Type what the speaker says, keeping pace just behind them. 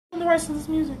the rights to this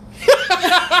music.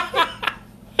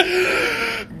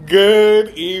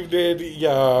 Good evening,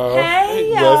 y'all.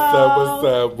 Hey, y'all. What's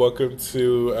up? Welcome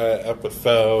to a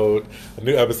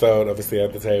new episode of A Seat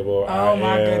at the Table. Oh,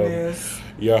 my goodness.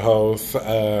 Your host,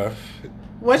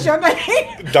 what's your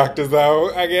name? Dr.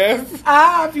 Zoe, I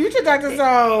guess. Future Dr.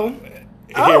 Zoe.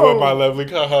 Here with my lovely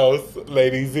co-host,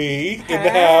 Lady Z, in the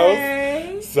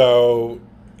house. So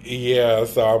I might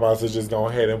as well just go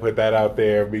ahead and put that out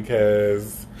there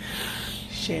because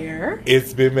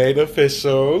it's been made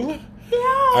official. Yeah.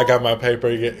 I got my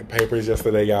papers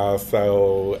yesterday, y'all.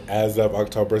 So as of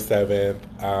October 7th,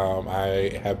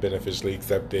 I have been officially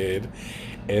accepted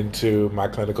into my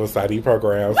clinical study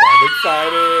program. So I'm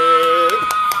excited.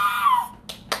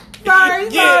 Sorry.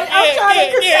 I'm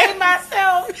trying to contain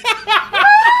myself.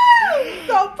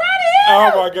 So proud of you.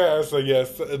 Oh my God. So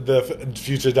yes, the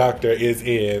future doctor is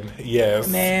in. Yes.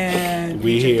 Man.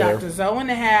 We here. Dr. Zoe in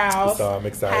the house. So I'm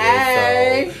excited.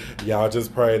 Hey. So y'all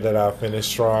just pray that I finish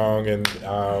strong and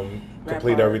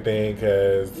complete everything,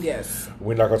 because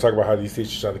we're not going to talk about how these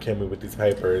teachers trying to kill me with these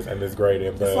papers and this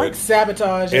grading. But it's like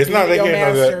sabotage. It's not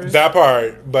that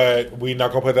part, but we're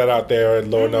not going to put that out there.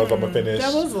 Lord knows I'm going to finish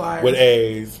with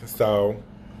A's. So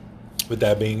with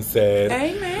that being said,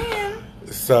 amen.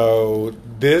 So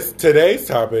today's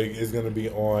topic is going to be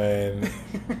on, and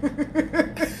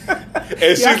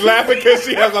she's laughing because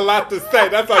she has a lot to say.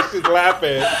 That's why she's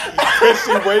laughing, because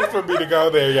she waits for me to go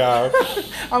there, y'all.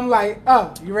 I'm like,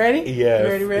 oh, you ready?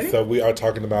 Yes. You ready? So we are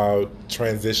talking about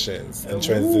transitions and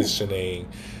transitioning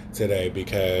today,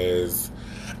 because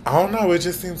I don't know, it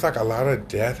just seems like a lot of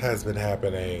death has been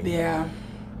happening. Yeah.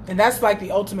 And that's like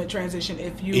the ultimate transition.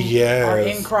 If you are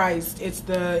in Christ, it's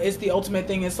the ultimate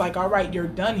thing. It's like, all right, you're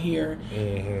done here.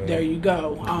 Mm-hmm. There you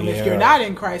go. If you're not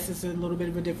in Christ, it's a little bit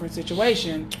of a different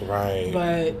situation. Right.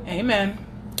 But amen.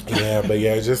 Yeah, but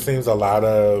it just seems a lot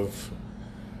of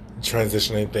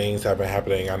transitioning things have been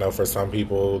happening. I know for some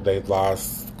people, they've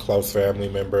lost close family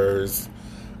members.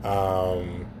 I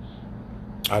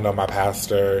know my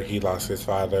pastor, he lost his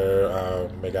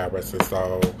father. May God rest his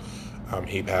soul.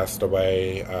 He passed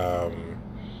away.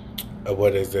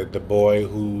 What is it? The boy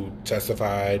who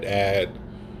testified at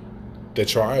the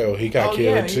trial, he got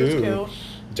killed too. He was killed.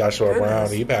 Joshua Brown,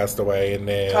 he passed away, and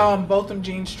then Botham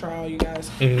Jean's trial, you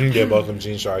guys. Yeah, Botham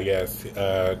Jean's trial. Yes,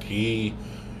 he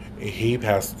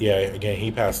passed. Yeah, again,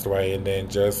 he passed away, and then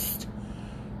just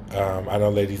I know,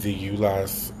 Lady Z, you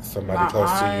lost somebody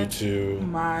close to you too.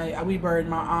 We buried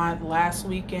my aunt last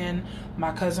weekend.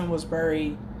 My cousin was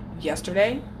buried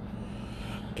yesterday.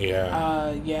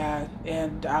 Yeah.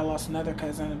 And I lost another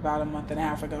cousin about a month and a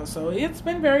half ago, so it's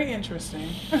been very interesting.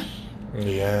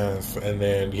 Yes, and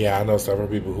then I know several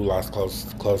people who lost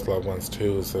close loved ones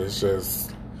too, so it's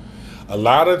just a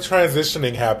lot of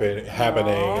transitioning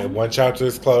happening. And one chapter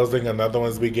is closing, another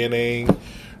one's beginning,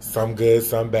 some good,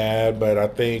 some bad, but I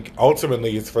think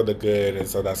ultimately it's for the good, and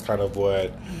so that's kind of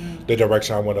what the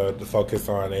direction I want to focus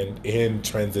on in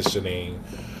transitioning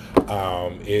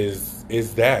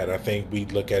is that I think we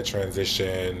look at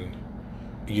transition,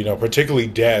 particularly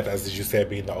death, as you said,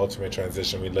 being the ultimate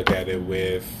transition. We look at it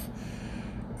with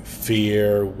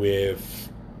fear, with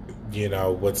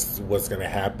what's going to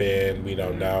happen. We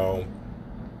don't know,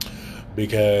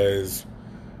 because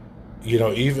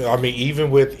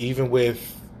even with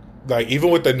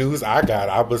the news I got,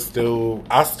 I still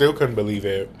couldn't believe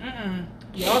it.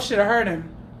 Y'all should have heard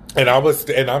him. And I was,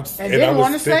 and I'm, and didn't I was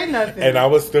want to say nothing. And I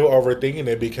was still overthinking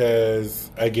it because,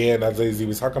 again, as Lazy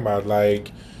was talking about,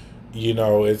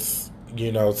 it's,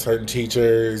 certain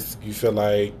teachers you feel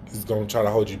like is going to try to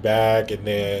hold you back, and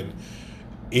then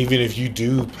even if you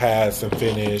do pass and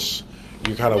finish,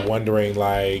 you're kind of wondering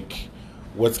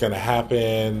what's going to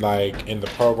happen, in the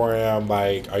program,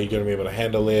 are you going to be able to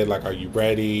handle it? Are you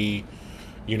ready?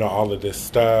 All of this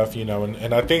stuff,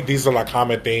 and I think these are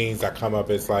common things that come up.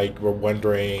 It's we're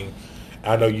wondering.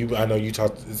 I know you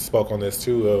spoke on this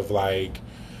too, of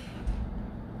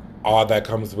all that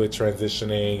comes with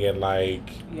transitioning, and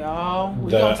y'all, we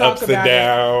the gonna talk ups about and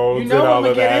downs, it. You know, and all I'm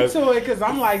gonna of get that. into it because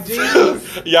I'm like,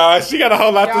 Jesus, y'all, she got a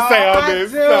whole lot to say on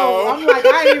this. So I'm like,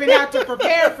 I didn't even have to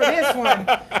prepare for this one.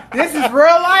 This is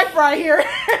real life right here.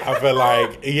 I feel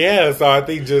so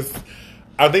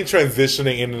I think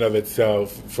transitioning in and of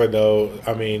itself,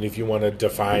 if you want to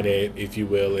define it, if you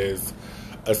will, is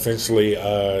essentially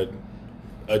a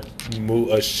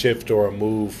shift or a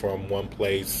move from one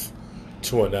place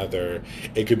to another.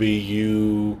 It could be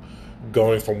you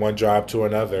going from one job to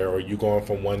another, or you going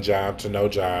from one job to no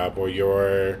job, or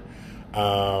you're,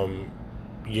 in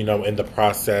the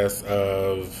process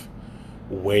of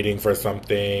waiting for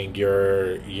something.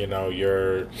 You're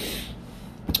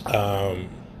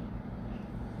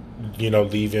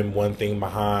leaving one thing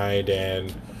behind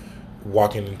and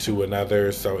walking into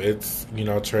another. So it's,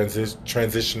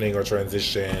 transitioning or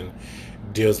transition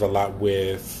deals a lot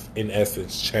with, in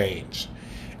essence, change.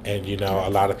 And, a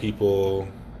lot of people,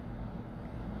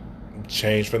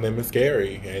 change for them is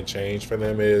scary, and change for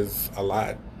them is a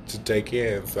lot to take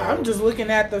in. So I'm just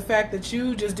looking at the fact that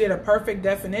you just did a perfect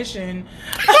definition.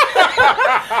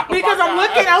 Because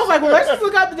I was like, well, let's just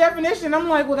look up the definition. I'm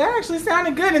like, well, that actually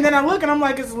sounded good. And then I look and I'm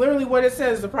like, it's literally what it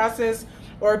says: the process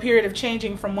or a period of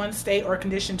changing from one state or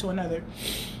condition to another.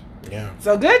 Yeah.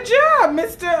 So good job,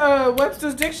 Mr.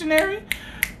 Webster's Dictionary.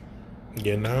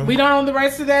 We don't own the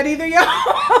rights to that either,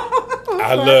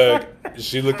 y'all.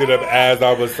 She looked it up as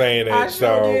I was saying it. I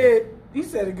sure did. You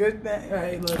said a good thing. All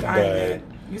right, look, I ain't mad.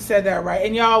 You said that right.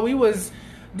 And y'all, we was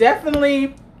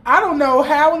definitely, I don't know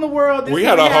how in the world this we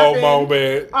had a whole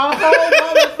moment. A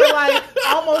whole moment for like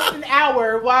almost an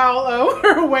hour while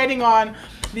we were waiting on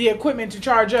the equipment to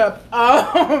charge up.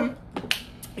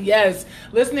 Yes,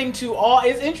 listening to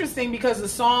it's interesting because the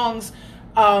songs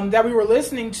that we were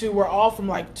listening to were all from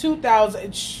like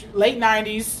 2000, late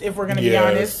 90s, if we're going to be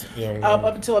honest,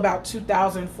 up until about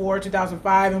 2004,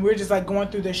 2005. And we were just like going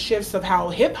through the shifts of how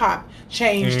hip hop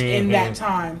changed in that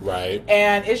time. Right.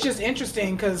 And it's just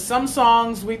interesting because some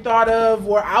songs we thought of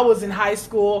where I was in high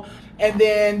school, and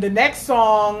then the next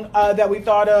song that we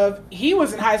thought of, he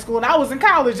was in high school and I was in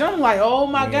college. And I'm like, oh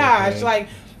my gosh. Like,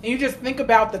 and you just think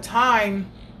about the time.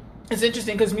 It's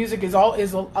interesting because music is a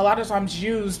lot of times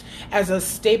used as a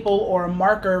staple or a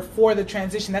marker for the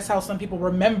transition. That's how some people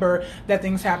remember that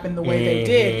things happened the way they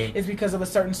did, is because of a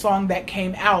certain song that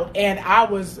came out. And I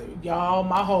was, y'all,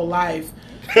 my whole life.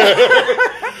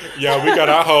 Yeah, we got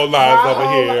our whole lives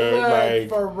over here. Like,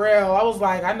 for real. I was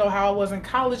like, I know how I was in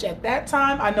college at that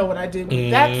time. I know what I did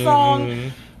with that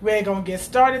song. We ain't gonna get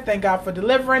started. Thank God for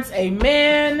deliverance.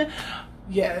 Amen.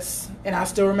 Yes, and I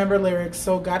still remember lyrics,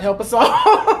 so God help us all.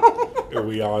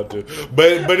 We all do,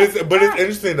 but it's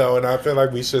interesting though, and I feel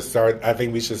like we should start. I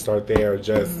think we should start there.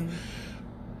 Just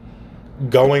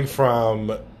going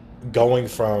from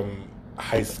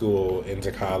high school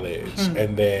into college,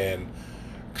 and then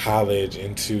college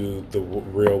into the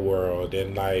real world,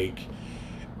 and like.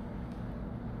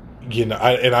 And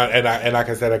like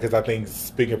I said, because I think,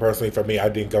 speaking personally for me, I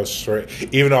didn't go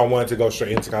straight. Even though I wanted to go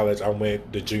straight into college, I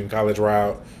went the junior college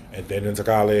route and then into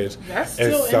college. That's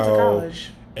still into college.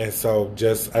 And so,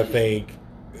 just I think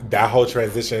that whole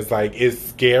transition is like, it's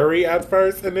scary at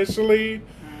first initially,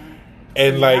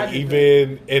 and like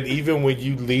even when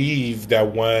you leave that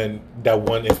one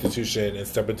institution and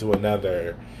step into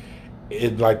another.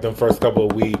 In like the first couple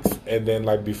of weeks, and then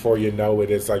like before you know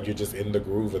it, it's like you're just in the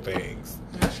groove of things.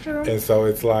 That's true. And so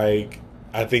it's like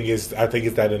I think it's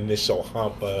that initial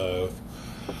hump of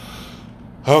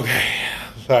okay,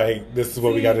 like this is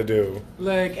what we got to do.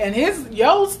 Look, and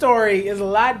your story is a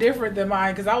lot different than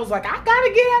mine because I was like, I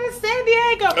gotta get out of San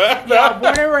Diego. Yeah,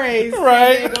 born and raised,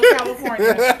 right, San Diego,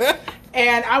 California.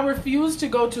 And I refused to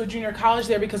go to a junior college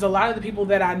there because a lot of the people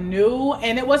that I knew,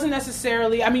 and it wasn't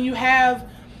necessarily. I mean, you have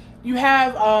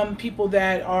people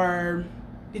that are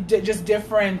just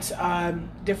different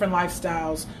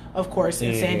lifestyles, of course,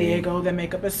 in San Diego that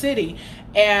make up a city.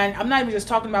 And I'm not even just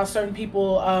talking about certain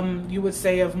people, you would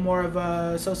say of more of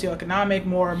a socioeconomic,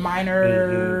 more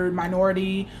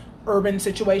minority, urban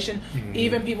situation.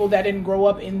 Even people that didn't grow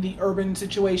up in the urban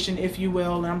situation, if you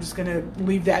will. And I'm just going to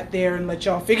leave that there and let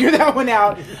y'all figure that one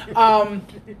out.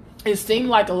 It seemed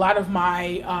like a lot of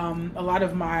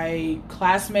my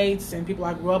classmates and people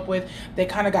I grew up with, they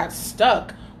kind of got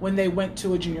stuck when they went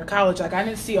to a junior college. Like, I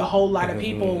didn't see a whole lot of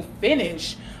people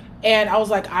finish. And I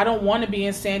was like, I don't want to be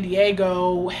in San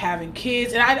Diego having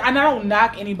kids. And I don't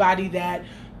knock anybody that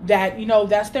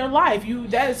that's their life.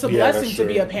 That is a blessing to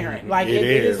be a parent. Like, it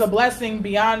is a blessing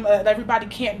beyond, everybody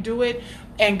can't do it.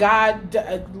 And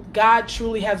God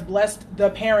truly has blessed the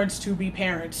parents to be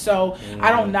parents. So I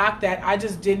don't knock that. I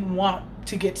just didn't want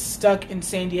to get stuck in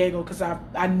San Diego because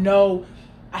I know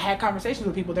I had conversations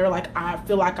with people. They're like, I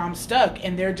feel like I'm stuck,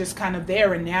 and they're just kind of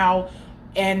there. And now,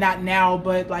 and not now,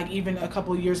 but like even a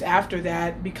couple of years after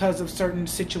that, because of certain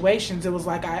situations, it was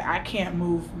like I can't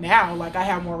move now. Like, I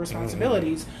have more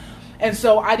responsibilities, and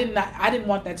so I didn't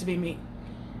want that to be me.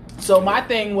 So my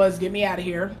thing was, get me out of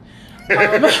here.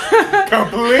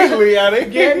 Completely out of here.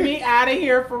 Get me out of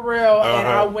here for real. And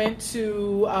I went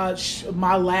to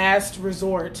my last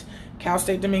resort. Cal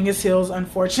State Dominguez Hills,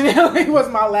 unfortunately, was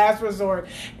my last resort.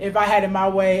 If I had it my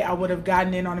way, I would have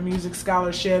gotten in on a music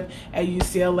scholarship at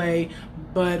UCLA,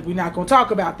 but we're not going to talk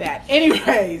about that.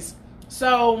 Anyways,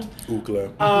 so,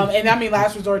 and I mean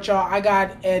last resort, y'all, I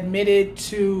got admitted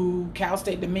to Cal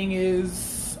State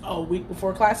Dominguez a week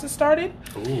before classes started.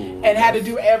 Ooh, and had to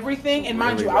do everything. And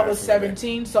mind you, I was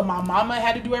 17, so my mama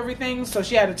had to do everything. So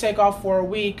she had to take off for a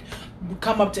week,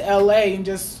 come up to LA, and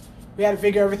we had to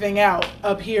figure everything out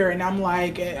up here. And I'm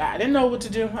like, I didn't know what to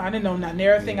do. I didn't know not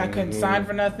near a thing. I couldn't sign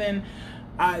for nothing.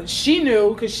 She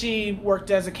knew because she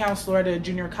worked as a counselor at a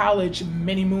junior college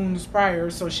many moons prior.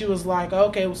 So she was like,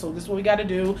 okay, so this is what we got to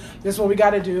do. This is what we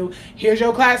got to do. Here's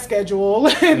your class schedule.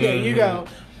 And there you go.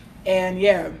 And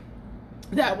yeah,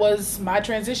 that was my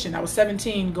transition. I was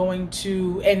 17 going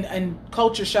to, and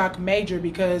culture shock major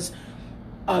because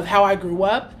of how I grew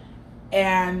up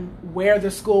and where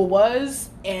the school was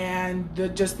and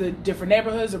just the different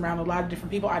neighborhoods around a lot of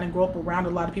different people. I didn't grow up around a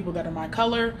lot of people that are my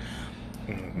color.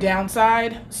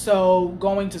 Downside, so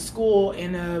going to school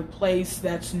in a place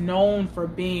that's known for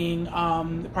being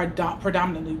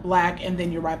predominantly black, and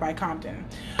then you're right by Compton.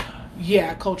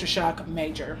 Yeah, culture shock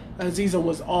major. Aziza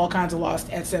was all kinds of lost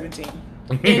at 17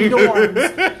 in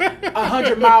dorms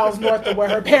 100 miles north of where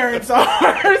her parents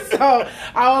are. So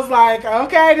I was like,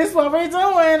 okay, this is what we're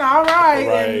doing. All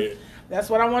right. And that's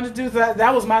what I wanted to do.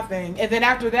 That was my thing. And then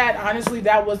after that, honestly,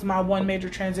 that was my one major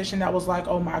transition that was like,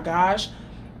 oh my gosh.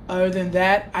 Other than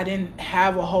that, I didn't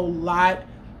have a whole lot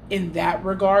in that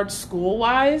regard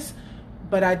school-wise,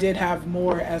 but I did have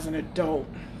more as an adult,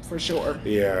 for sure.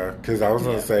 Yeah, because I was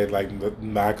going to say, like,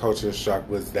 my culture shock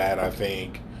was that, I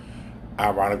think,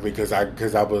 ironically, because I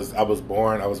was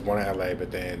born in LA,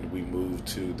 but then we moved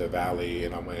to the Valley,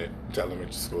 and I went to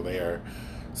elementary school there.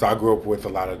 So I grew up with a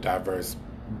lot of diverse,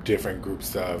 different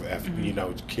groups of,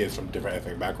 kids from different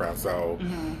ethnic backgrounds. So...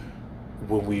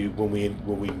 When we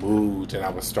moved and I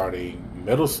was starting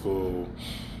middle school,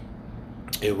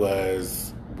 it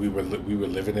was we were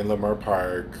living in Lamar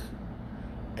Park,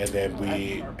 and then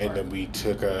I remember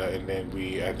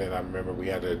I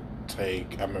had to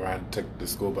take the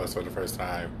school bus for the first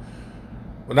time.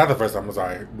 Well, not the first time. I'm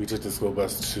sorry. We took the school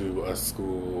bus to a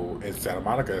school in Santa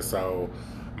Monica. So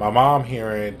my mom,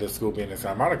 hearing the school being in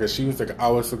Santa Monica, she was like,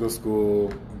 "Oh, it's a good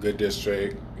school, good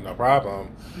district, no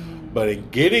problem." But in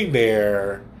getting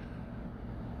there,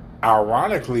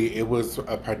 ironically, it was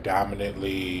a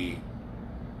predominantly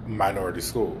minority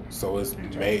school. So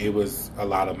it was a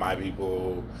lot of my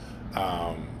people,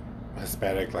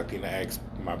 Hispanic, Latinx,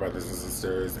 my brothers and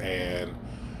sisters, and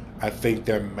I think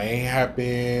there may have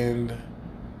been,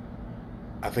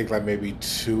 like maybe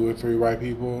 2 or 3 white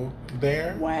people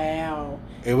there. Wow.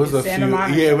 It was a few.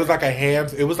 Monica. Yeah, it was like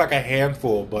a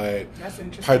handful, but that's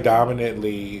interesting.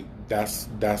 Predominantly,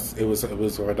 it was a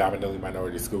predominantly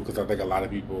minority school because I think a lot of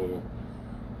people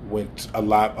a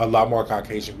lot more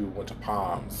Caucasian people went to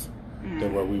Palms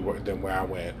than where I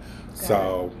went.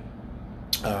 So,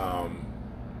 and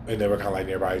they were kind of like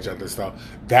nearby each other. So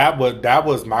that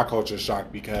was my culture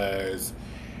shock because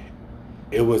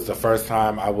it was the first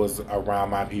time I was around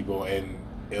my people, and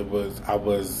I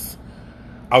was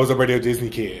a Radio Disney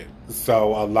kid.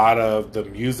 So a lot of the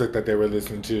music that they were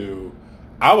listening to,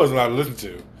 I wasn't allowed to listen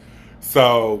to.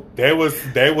 So they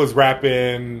was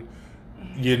rapping,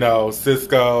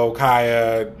 Cisco,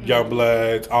 Kaya,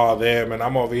 Youngbloods, all them, and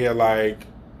I'm over here like,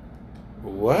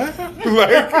 what?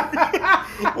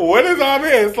 Like, what is all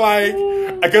this? Like,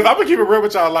 because I'm gonna keep it real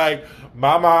with y'all. Like,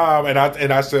 my mom and I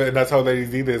told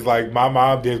ladies either is like my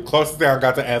mom. The closest thing I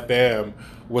got to FM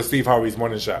was Steve Harvey's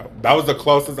morning show. That was the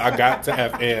closest I got to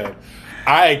FM.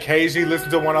 I occasionally listened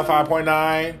to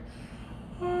 105.9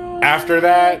 after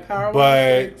that,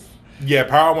 but yeah,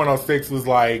 Power 106 was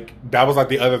like, that was like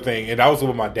the other thing, and that was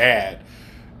with my dad.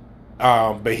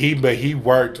 But he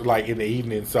worked like in the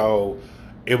evening, so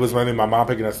it was mainly my mom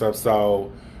picking us up.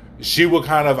 So she would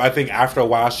kind of, I think after a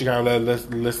while, she kind of let us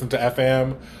listen to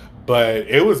FM. But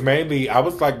it was mainly, I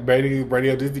was like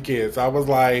Radio Disney kids. I was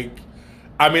like,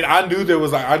 I mean, I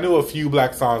knew a few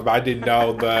black songs, but I didn't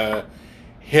know the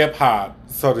hip hop,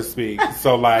 so to speak.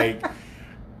 So like,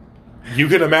 you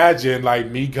can imagine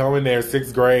like me going there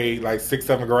 6th grade, like 6th,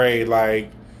 7th grade, like,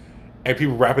 and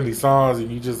people rapping these songs,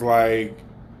 and you just like,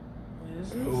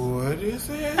 what is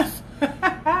this?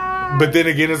 But then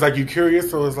again, it's like you curious,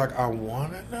 so it's like I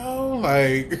want to know,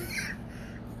 like.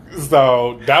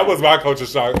 So that was my culture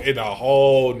shock in a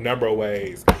whole number of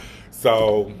ways.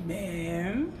 So,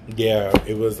 man, yeah,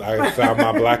 it was. I found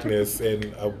my blackness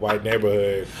in a white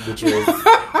neighborhood, which was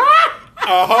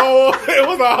It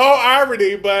was a whole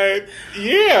irony, but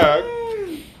yeah.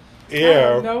 I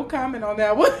have no comment on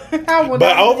that one.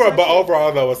 But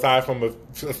overall, though, aside from a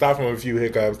few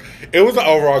hiccups, it was an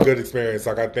overall good experience.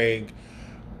 Like I think,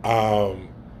 I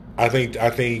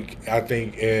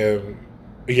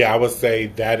would say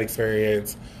that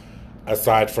experience,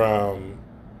 aside from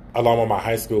along with my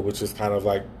high school, which was kind of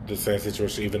like the same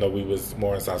situation, even though we was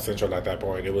more in South Central at that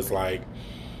point. It was like,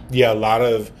 yeah,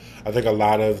 I think a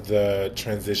lot of the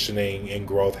transitioning and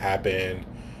growth happened,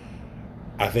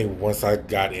 I think, once I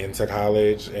got into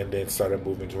college and then started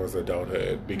moving towards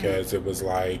adulthood, because it was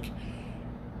like,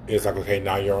 it's like, okay,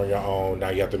 now you're on your own. Now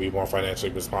you have to be more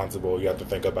financially responsible. You have to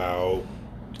think about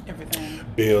everything,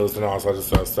 bills and all sorts of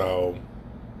stuff. So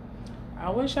I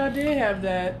wish I did have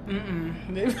that.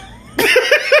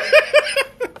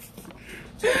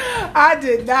 I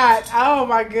did not. Oh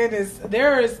my goodness.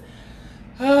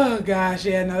 Oh gosh,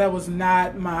 yeah, no, that was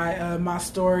not my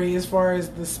story as far as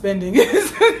the spending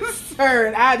is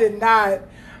concerned. I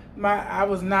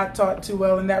was not taught too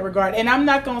well in that regard. And I'm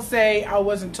not gonna say I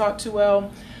wasn't taught too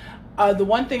well. The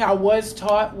one thing I was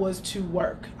taught was to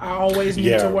work. I always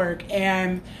knew to work,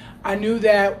 and I knew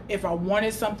that if I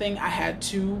wanted something, I had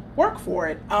to work for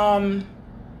it.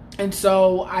 And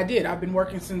so I did. I've been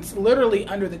working since literally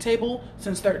under the table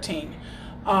since 13.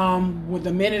 With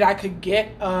the minute I could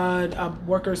get a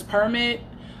worker's permit,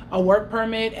 a work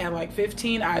permit at like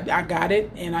 15, I got it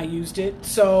and I used it.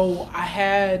 So I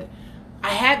had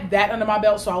that under my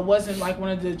belt, so I wasn't like one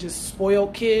of the just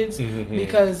spoiled kids,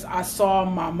 because I saw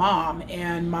my mom,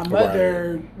 and my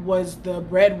mother was the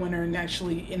breadwinner, and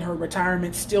actually in her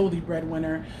retirement still the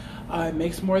breadwinner.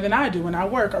 Makes more than I do when I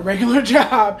work a regular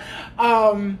job.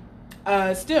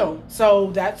 Still.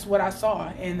 So that's what I saw,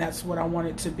 and that's what I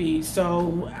wanted to be.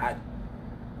 So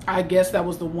I guess that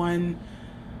was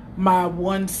my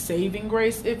one saving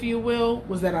grace, if you will,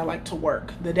 was that I like to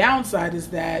work. The downside is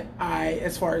that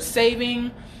as far as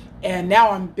saving, and now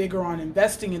I'm bigger on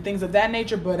investing and things of that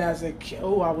nature, but as a kid,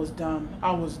 I was dumb. I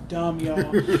was dumb, y'all.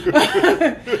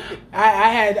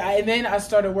 And then I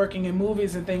started working in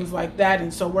movies and things like that,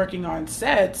 and so working on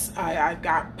sets, I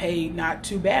got paid not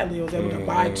too badly. I was able to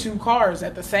buy 2 cars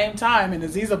at the same time, and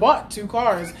Aziza bought 2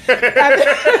 cars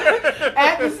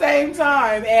at the same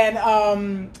time, and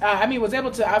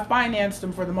I financed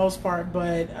them for the most part,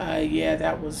 but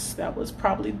that was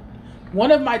probably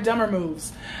one of my dumber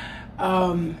moves.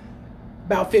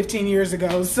 About 15 years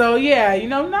ago. So yeah,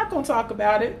 I'm not gonna talk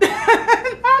about it.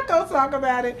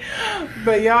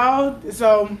 But y'all,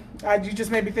 so you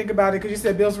just made me think about it, because you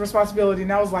said bills and responsibility,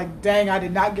 and I was like, dang, I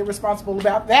did not get responsible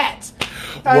about that.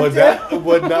 No,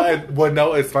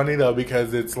 it's funny though,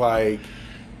 because it's like,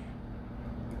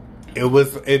 it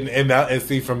was, and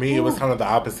see, for me, it was kind of the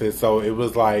opposite. So it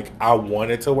was like, I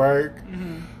wanted to work,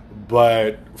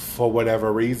 but for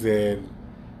whatever reason,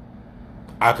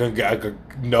 I couldn't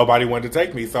nobody wanted to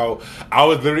take me. So I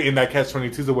was literally in that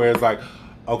catch-22 where it's like,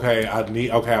 okay, I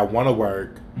want to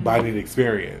work, but I need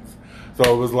experience.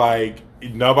 So it was like,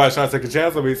 nobody's trying to take a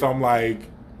chance on me. So I'm like,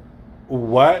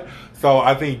 what? So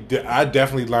I think I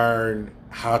definitely learned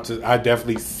I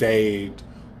definitely saved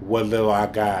what little I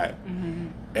got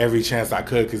every chance I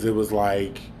could, because it was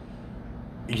like,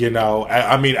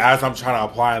 I mean, as I'm trying to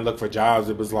apply and look for jobs,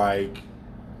 it was like,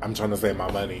 I'm trying to save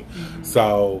my money.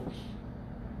 So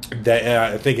that, and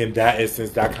I think in that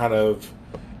instance, that kind of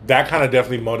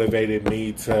definitely motivated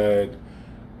me to,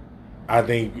 I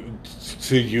think,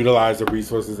 to utilize the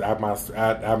resources at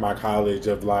my college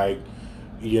of like,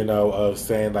 of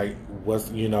saying like, what's,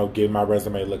 getting my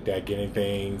resume looked at, getting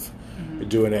things,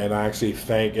 doing it. And I actually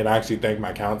thank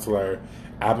my counselor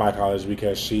at my college,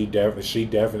 because she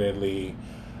definitely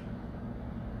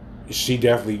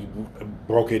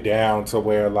broke it down to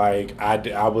where like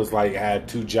I was like, had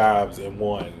 2 jobs in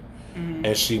one,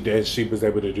 and she was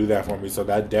able to do that for me. So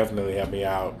that definitely helped me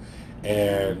out,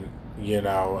 and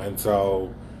and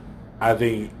so I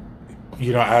think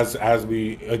as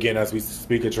we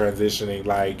speak of transitioning,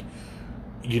 like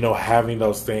having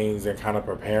those things and kind of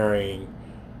preparing.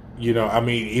 I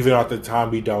mean, even at the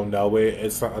time we don't know it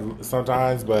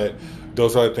sometimes, but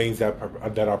those are the things that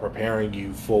are preparing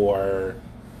you for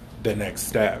the next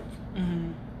step.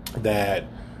 That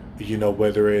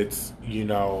whether it's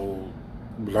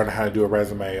learning how to do a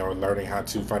resume, or learning how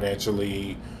to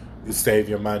financially save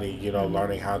your money,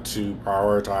 learning how to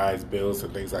prioritize bills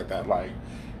and things like that, like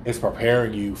it's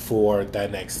preparing you for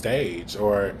that next stage,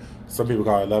 or some people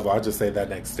call it level. I just say that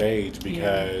next stage,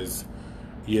 because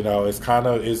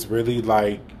it's really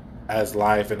like, as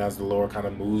life and as the Lord kind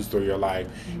of moves through your life,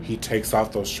 He takes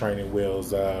off those training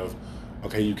wheels of,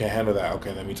 okay, you can handle that.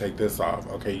 Okay, let me take this off.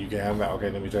 Okay, you can handle that. Okay,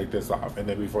 let me take this off. And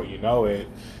then before you know it,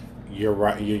 you're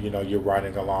right. You're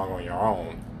riding along on your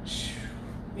own.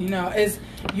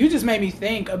 You just made me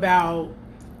think about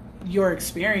your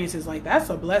experiences. Like, that's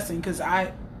a blessing, because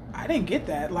I didn't get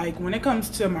that. Like, when it comes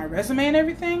to my resume and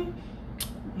everything,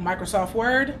 Microsoft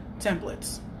Word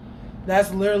templates.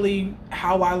 That's literally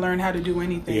how I learned how to do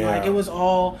anything. Yeah. Like, it was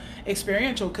all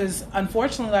experiential, because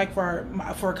unfortunately, like,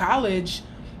 for college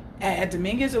at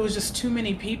Dominguez, it was just too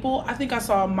many people. I think I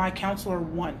saw my counselor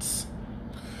once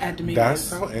at Dominguez. That's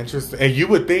so interesting. And you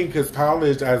would think, because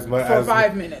college, as much for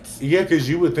 5 minutes. Yeah, because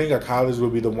you would think a college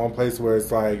would be the one place where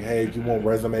it's like, hey, if you want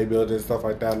resume building and stuff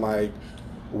like that, like,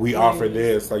 we offer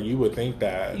this. Like, you would think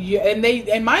that. Yeah,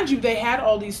 and mind you, they had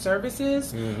all these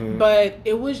services, but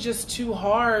it was just too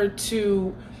hard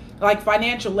to, like,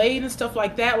 financial aid and stuff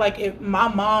like that. Like, my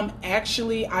mom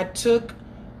actually, I took,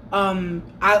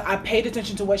 I paid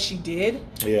attention to what she did,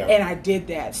 and I did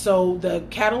that. So the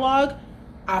catalog,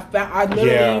 I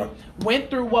literally went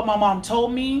through what my mom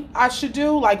told me I should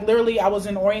do. Like, literally, I was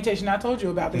in orientation. I told you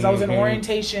about this. I was in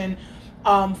orientation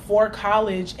for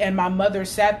college, and my mother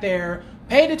sat there,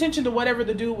 paid attention to whatever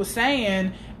the dude was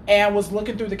saying, and was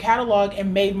looking through the catalog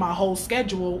and made my whole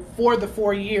schedule for the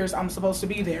 4 years I'm supposed to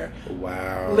be there.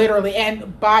 Wow. Literally.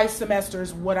 And by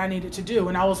semesters, what I needed to do.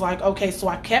 And I was like, okay, so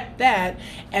I kept that.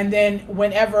 And then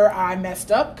whenever I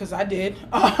messed up, because I did,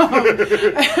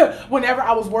 whenever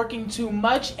I was working too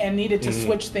much and needed to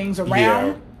switch things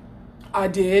around, I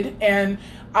did. And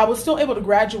I was still able to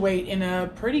graduate in a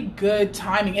pretty good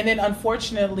timing. And then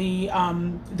unfortunately,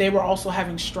 they were also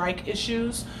having strike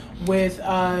issues with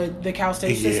the Cal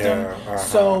State system.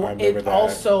 So it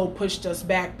also pushed us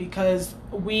back, because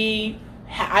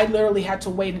I literally had to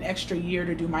wait an extra year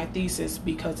to do my thesis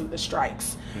because of the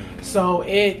strikes. So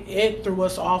it threw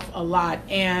us off a lot.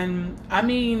 And I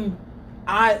mean,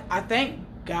 I thank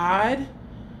God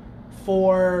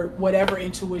for whatever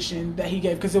intuition that he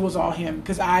gave, because it was all him.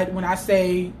 Because when I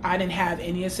say I didn't have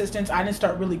any assistance, I didn't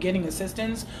start really getting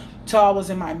assistance till I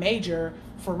was in my major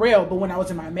for real. But when I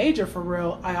was in my major for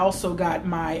real, I also got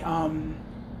my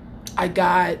I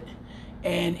got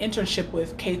an internship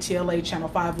with KTLA Channel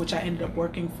 5, which I ended up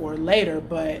working for later.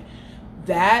 But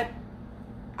that,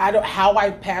 how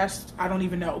I passed, I don't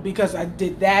even know, because I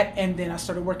did that, and then I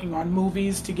started working on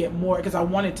movies to get more, because I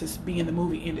wanted to be in the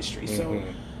movie industry. So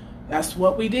that's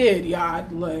what we did. Yeah,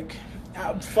 look,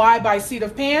 fly by seat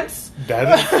of pants.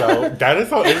 That is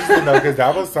so interesting though, because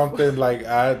that was something like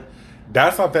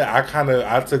that's something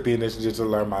I took the initiative to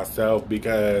learn myself,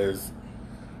 because,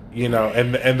 you know,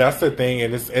 and that's the thing,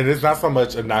 and it's not so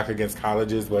much a knock against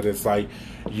colleges, but it's like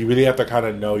you really have to kind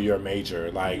of know your major,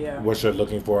 like what you're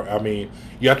looking for. I mean,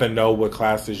 you have to know what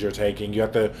classes you're taking. You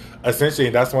have to essentially,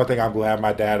 and that's one thing I'm glad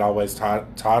my dad always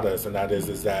taught us, and that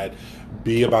is that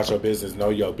be about your business, know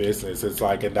your business. It's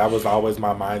like, and that was always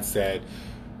my mindset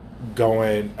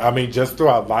going, I mean, just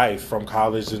throughout life from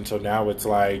college until now. It's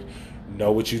like,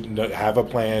 know what you know, have a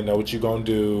plan, know what you're going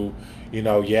to do, you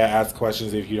know, ask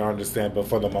questions if you don't understand, but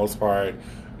for the most part,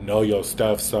 know your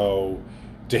stuff. So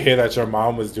to hear that your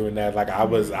mom was doing that, like I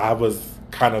was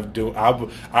kind of doing,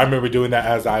 I remember doing that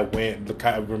as I went,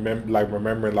 kind of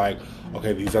remembering like,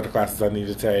 okay, these are the classes I need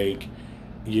to take,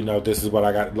 you know, this is what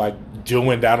I got, like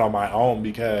doing that on my own,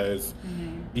 because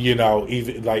you know,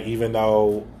 even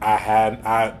though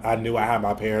I knew I had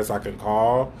my parents I could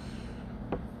call,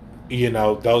 you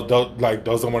know,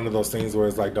 those are one of those things where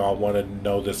it's like, no, I want to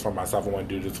know this for myself. I want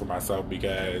to do this for myself,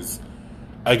 because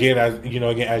again,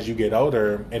 as you get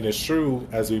older, and it's true,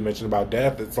 as we mentioned about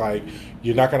death, it's like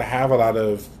you're not going to have a lot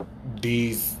of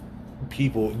these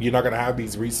people, you're not going to have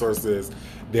these resources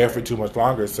there for too much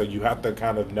longer. So you have to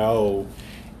kind of know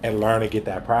and learn to get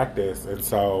that practice. And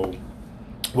so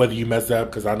whether you mess up,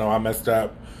 because I know I messed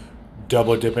up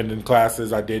double dipping in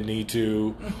classes I didn't need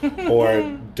to,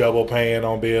 or double paying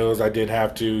on bills I didn't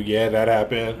have to. Yeah, that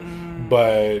happened.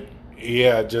 But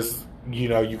yeah, just, you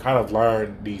know, you kind of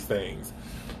learn these things.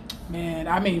 Man,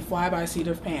 I mean, fly by seat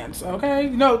of pants. Okay,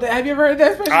 no, have you ever heard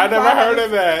that? I never heard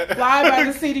of that. Fly by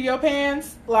the seat of your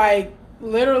pants, like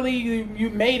literally, you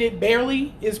made it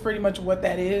barely is pretty much what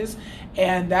that is,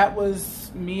 and that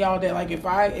was me all day. Like if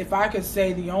I could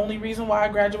say the only reason why I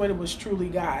graduated was truly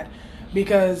God,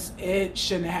 because it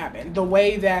shouldn't have happened. The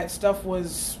way that stuff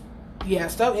was,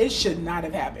 it should not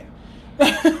have happened.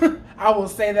 I will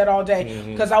say that all day,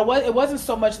 because it wasn't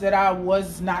so much that I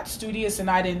was not studious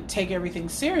and I didn't take everything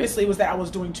seriously. It was that I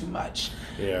was doing too much.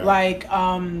 Yeah. Like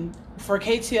for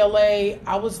KTLA,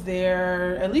 I was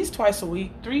there at least twice a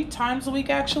week, 3 times a week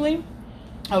actually.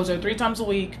 I was there 3 times a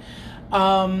week.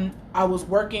 I was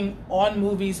working on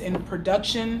movies in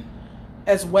production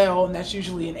as well, and that's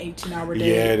usually an 18-hour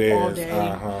day, all day.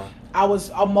 I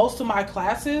was most of my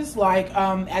classes, like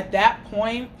at that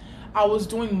point, I was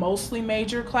doing mostly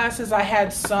major classes. I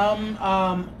had some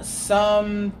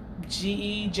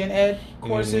GE Gen Ed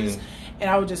courses, and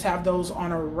I would just have those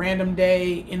on a random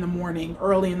day in the morning,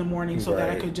 early in the morning, so that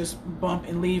I could just bump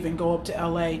and leave and go up to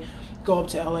LA. go up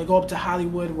to LA, go up to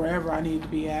Hollywood, wherever I needed to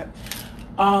be at.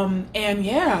 And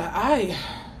yeah,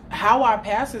 how I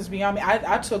passed is beyond me.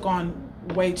 I took on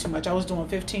way too much. I was doing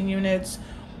 15 units.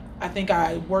 I think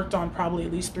I worked on probably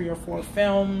at least 3 or 4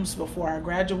 films before I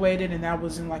graduated, and that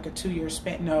was in like a 2-year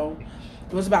span. No,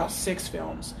 it was about 6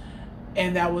 films,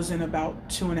 and that was in about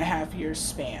 2.5 years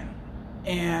span.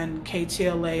 And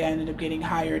KTLA I ended up getting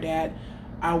hired at.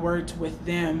 I worked with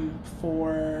them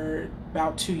for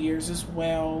about 2 years as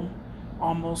well,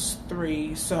 almost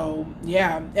 3. So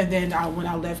yeah, and then when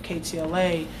I left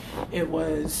KTLA, I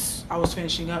was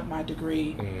finishing up my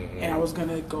degree, and I was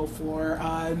gonna go for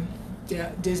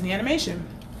Disney animation.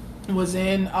 And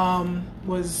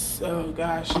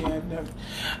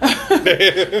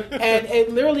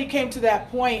it literally came to that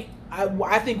point.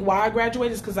 I think why I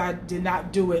graduated is because I did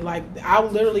not do it. Like, I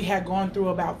literally had gone through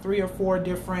about 3 or 4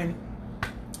 different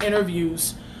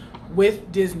interviews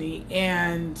with Disney,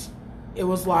 and it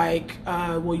was like,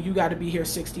 well, you got to be here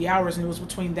 60 hours, and it was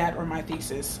between that or my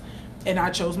thesis. And I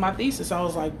chose my thesis. I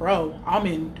was like, bro,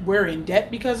 we're in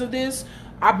debt because of this.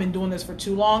 I've been doing this for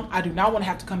too long. I do not want to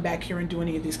have to come back here and do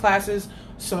any of these classes.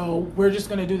 So we're just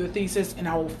going to do the thesis, and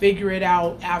I will figure it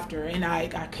out after. And I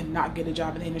could not get a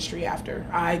job in the industry after.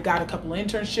 I got a couple of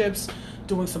internships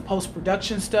doing some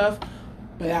post-production stuff,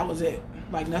 but that was it.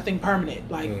 Like, nothing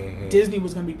permanent. Like, Disney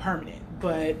was going to be permanent.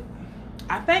 But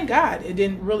I thank God it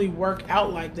didn't really work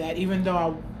out like that, even though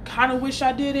I kind of wish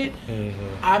I did it.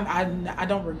 I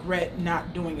don't regret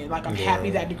not doing it. Like, I'm happy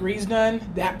that degree's done,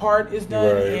 that part is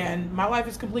done, and my life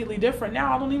is completely different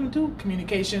now. I don't even do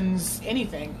communications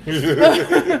anything.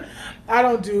 I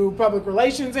don't do public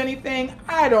relations anything.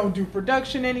 I don't do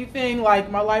production anything.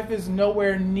 Like, my life is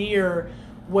nowhere near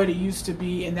what it used to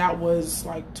be, and that was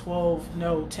like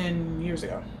 10 years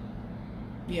ago.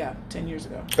 Yeah, 10 years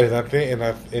ago. And I think,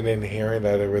 and in hearing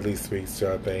that, it really speaks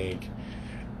to, I think,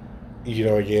 you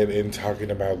know, again, in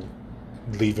talking about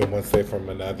leaving one state from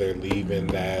another, leaving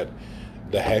the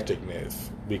hecticness,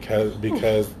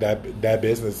 because that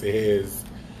business is,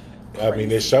 I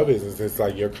mean, it's show business. It's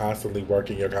like you're constantly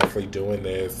working, you're constantly doing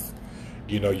this.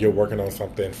 You know, you're working on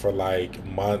something for like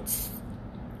months,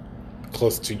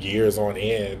 close to years on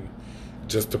end,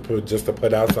 just to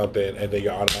put out something, and then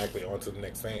you're automatically on to the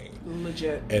next thing.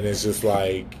 Legit. And it's just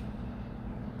like,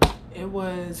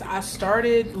 I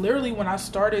started, literally when I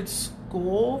started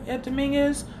school at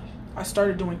Dominguez, I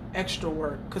started doing extra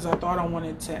work because I thought I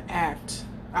wanted to act.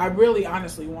 I really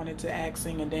honestly wanted to act,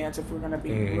 sing, and dance, if we're going to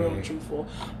be real truthful.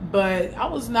 But I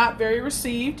was not very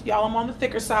received. Y'all, I'm on the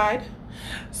thicker side.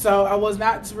 So I was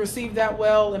not received that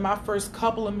well in my first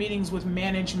couple of meetings with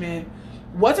management.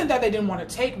 Wasn't that they didn't want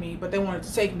to take me, but they wanted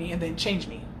to take me and then change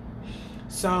me.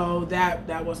 So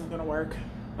that wasn't going to work.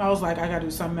 I was like, I got to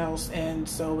do something else. And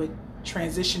so it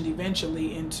transitioned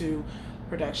eventually into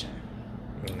production.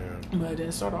 Yeah. But it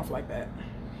didn't start off like that.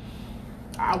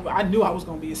 I knew I was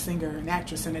going to be a singer, an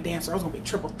actress, and a dancer. I was going to be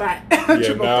triple threat.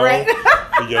 Triple threat.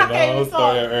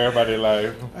 Story of everybody's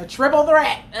life. A triple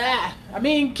threat. I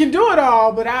mean, can do it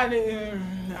all, but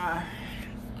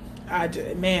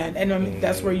man. And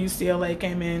that's where UCLA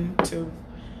came in to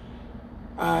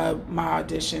my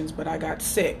auditions, but I got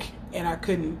sick, and I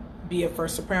couldn't be a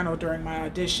first soprano during my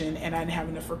audition, and I didn't have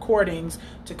enough recordings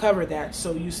to cover that,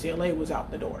 so UCLA was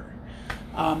out the door.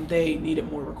 They needed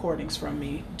more recordings from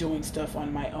me doing stuff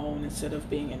on my own instead of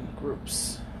being in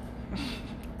groups.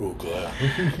 Oh, God.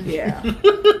 Yeah.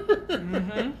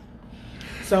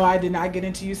 So I did not get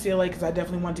into UCLA because I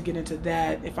definitely wanted to get into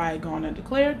that. If I had gone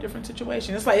undeclared, different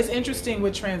situation. It's interesting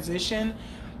with transition,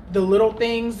 the little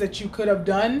things that you could have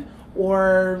done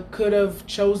or could have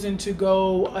chosen to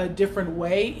go a different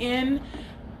way in,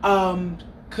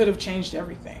 could have changed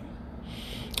everything.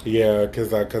 Yeah,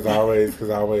 because I always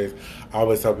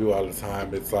tell people all the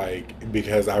time, it's like,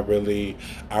 because I really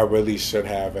should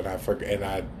have, and I forget, and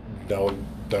I don't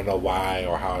know why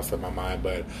or how it's in my mind,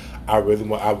 but I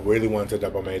really wanted to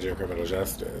double major in criminal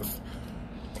justice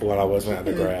when I was an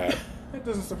undergrad. That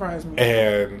doesn't surprise me.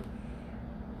 And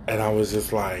I was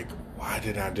just like, why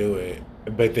didn't I do it?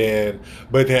 But then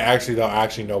actually though, I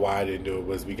actually know why I didn't do it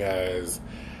was because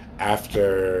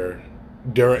during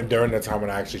the time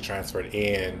when I actually transferred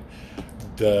in,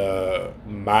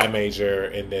 my major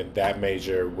and then that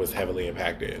major was heavily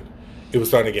impacted. It was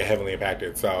starting to get heavily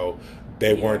impacted, so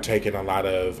they weren't taking a lot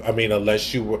of, I mean,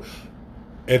 unless you were,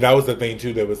 and that was the thing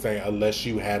too, they were saying unless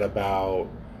you had about,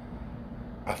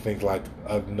 I think like,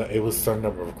 it was some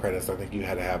number of credits, I think you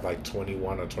had to have like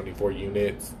 21 or 24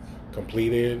 units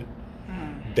completed,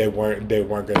 they weren't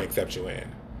going to accept you in.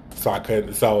 So I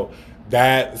couldn't, so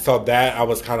that I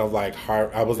was kind of like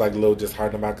hard, I was like a little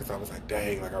disheartened about, because I was like,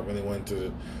 dang, like I really wanted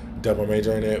to double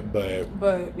major in it, but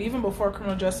even before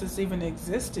criminal justice even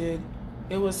existed,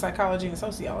 it was psychology and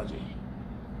sociology.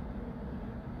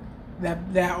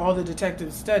 That all the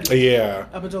detectives studied. Yeah.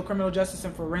 Up until criminal justice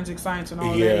and forensic science and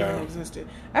all of that even existed.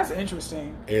 That's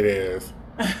interesting. It is.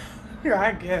 Yeah,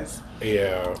 I guess.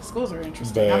 Yeah. Schools are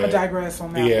interesting. I'm gonna digress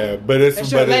on that. Yeah, but it's. They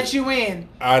should let you in.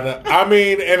 I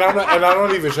mean, and I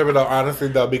don't even trip it though, honestly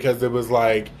though, because it was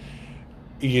like,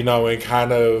 you know, it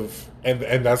kind of,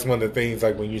 and that's one of the things,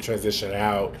 like when you transition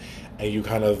out and you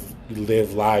kind of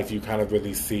live life, you kind of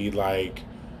really see, like,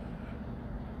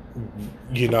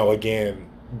 you know, again,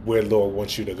 where Lord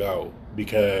wants you to go,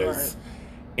 because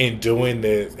in doing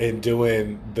this, in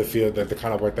doing the field, that the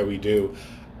kind of work that we do,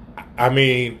 I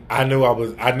mean, I knew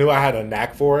I had a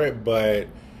knack for it, but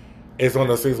it's one of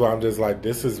those things where I'm just like,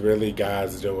 this is really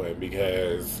God's doing,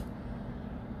 because,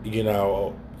 you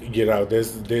know,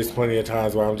 there's plenty of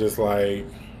times where I'm just like,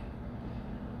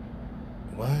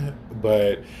 what?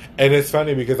 But, and it's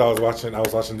funny because I was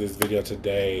watching this video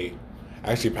today.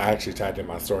 I actually tagged in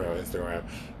my story on Instagram.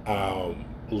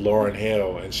 Lauryn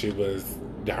Hill, and she was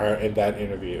her in that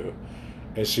interview,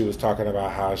 and she was talking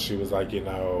about how she was like, you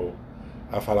know,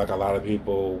 I feel like a lot of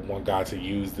people want God to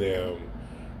use them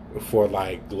for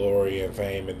like glory and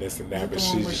fame and this and that, but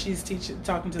she's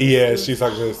talking to the students. She's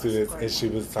talking to the students, and she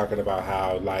was talking about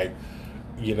how, like,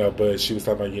 you know, but she was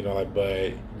talking about, you know, like,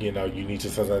 but, you know, you need to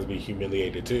sometimes be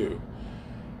humiliated too.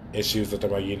 And she was talking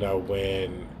about, you know,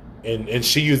 when, and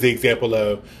she used the example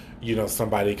of, you know,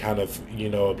 somebody kind of, you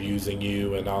know, abusing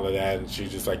you and all of that, and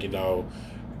she's just like, you know,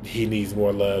 he needs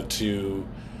more love too,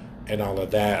 and all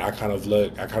of that. I kind of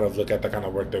look at the kind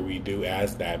of work that we do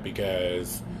as that,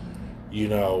 because, you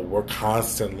know, we're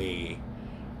constantly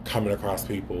coming across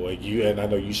people, and I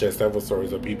know you shared several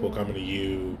stories of people coming to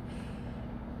you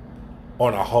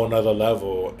on a whole nother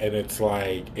level, and it's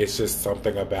like, it's just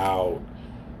something about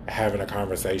having a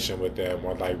conversation with them,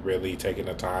 or like really taking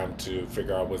the time to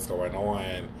figure out what's going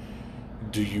on.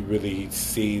 Do you really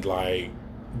see like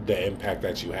the impact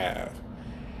that you have?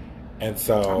 And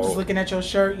so I'm just looking at your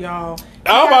shirt, y'all.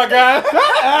 Oh my God.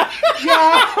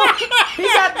 Y'all, he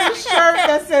got this shirt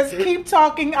that says, "Keep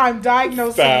talking, I'm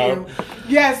diagnosing you."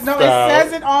 Yes, no, it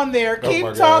says it on there.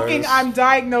 Keep talking, I'm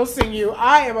diagnosing you.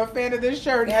 I am a fan of this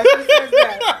shirt as it says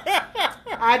that.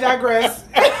 I digress.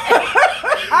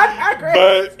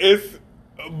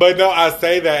 But no, I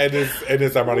say that, and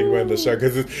it's ironic wearing the shirt,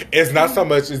 because it's not so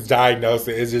much it's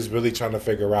diagnosing, it's just really trying to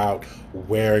figure out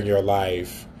where in your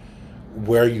life,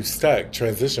 where you stuck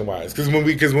transition wise. Because when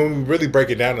we really break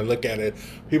it down and look at it,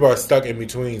 people are stuck in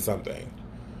between something.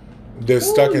 They're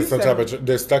stuck in some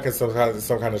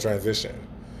kind of transition.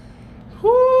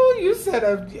 You said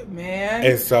a man.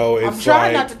 And so it's I'm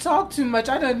trying not to talk too much.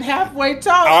 I done halfway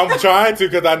talk. I'm trying to,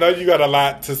 because I know you got a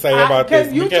lot to say about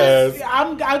this.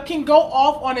 I can go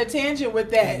off on a tangent with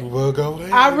that. We'll go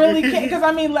ahead. I really can't, because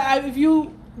I mean, if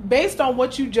you, based on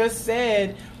what you just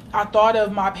said, I thought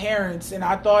of my parents, and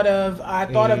I thought of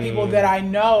people that I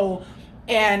know,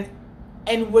 and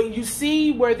what you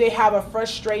see where they have a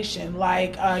frustration,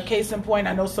 like case in point,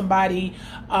 I know somebody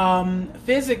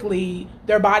physically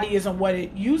their body isn't what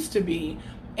it used to be,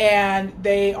 and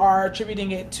they are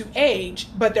attributing it to age,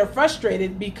 but they're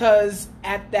frustrated because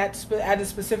at a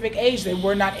specific age they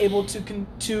were not able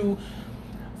to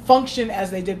function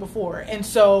as they did before. And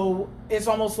so it's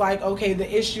almost like, okay,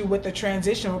 the issue with the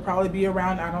transition will probably be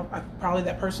around, probably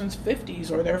that person's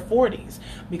 50s or their 40s,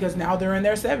 because now they're in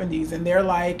their 70s and they're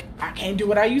like, I can't do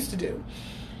what I used to do.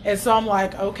 And so I'm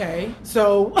like, okay,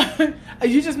 so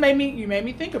you made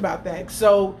me think about that.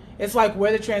 So it's like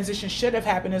where the transition should have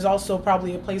happened is also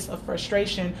probably a place of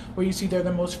frustration where you see they're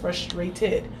the most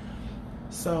frustrated.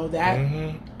 So that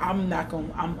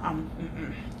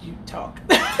you talk.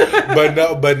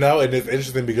 but no, and it's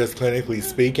interesting because clinically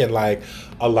speaking, like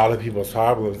a lot of people's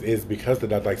problems is because of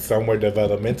that, like somewhere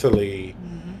developmentally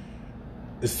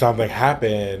something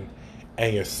happened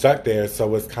and you're stuck there.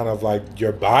 So it's kind of like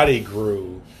your body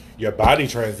grew, your body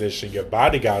transitioned, your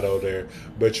body got older,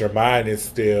 but your mind is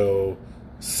still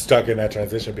stuck in that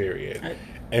transition period.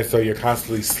 And so you're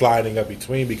constantly sliding up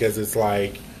between, because it's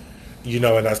like, you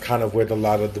know, and that's kind of where a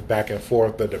lot of the back and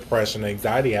forth, the depression,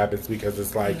 anxiety happens, because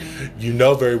it's like, you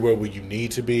know very well where you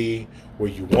need to be, where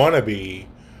you want to be,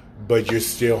 but you're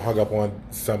still hung up on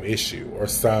some issue or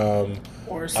some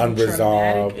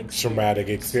unresolved traumatic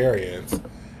experience.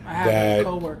 I have a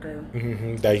coworker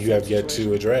that you have yet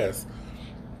to address.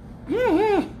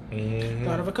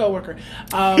 Thought of a coworker.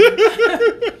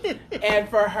 And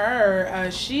for her,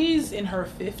 she's in her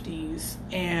 50s,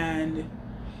 and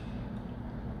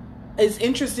it's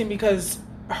interesting because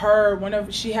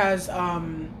she has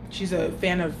She's a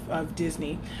fan of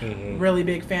Disney. Really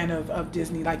big fan of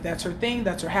Disney. Like, that's her thing.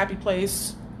 That's her happy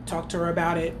place. Talk to her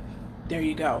about it. There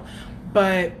you go.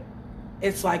 But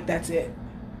it's like, that's it.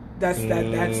 That's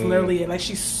literally it. Like,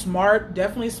 she's smart,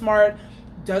 definitely smart,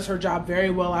 does her job very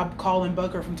well. I call and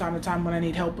bug her from time to time when I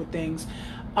need help with things.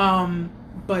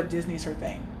 But Disney's her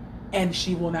thing. And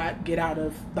she will not get out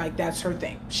of, like, that's her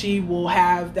thing. She will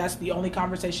have, that's the only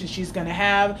conversation she's going to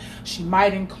have. She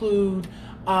might include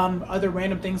other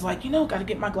random things like, got to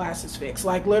get my glasses fixed.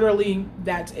 Like, literally,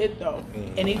 that's it, though.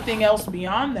 Anything else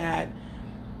beyond that,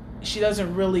 she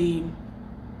doesn't really,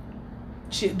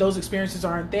 those experiences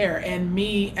aren't there. And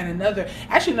me and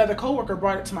another coworker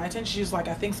brought it to my attention. She's like,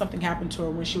 I think something happened to her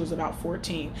when she was about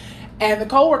 14. And the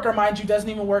coworker, mind you, doesn't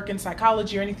even work in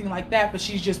psychology or anything like that, but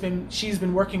she's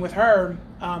been working with her.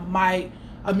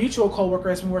 A mutual coworker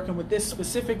has been working with this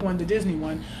specific one, the Disney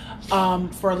one,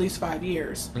 for at least 5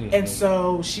 years. And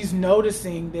so she's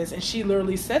noticing this, and she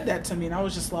literally said that to me, and I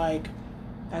was just like,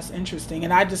 that's interesting.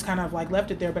 And I just kind of like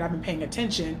left it there, but I've been paying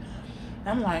attention. And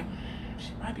I'm like,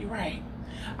 she might be right.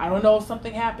 I don't know if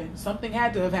something happened. Something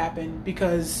had to have happened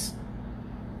because,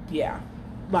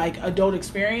 like, adult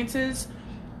experiences,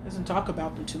 doesn't talk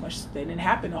about them too much. They didn't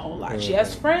happen a whole lot. She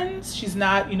has friends. She's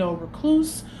not, a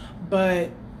recluse, but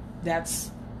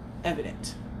that's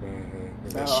evident.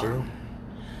 That's true.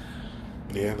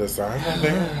 Yeah, the sign is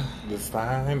there. The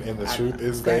sign and the truth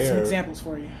is there. Some examples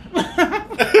for you.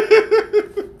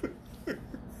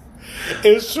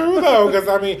 It's true though, because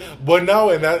that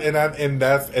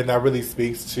really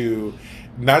speaks to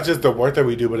not just the work that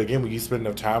we do, but again, when you spend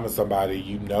enough time with somebody,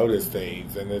 you notice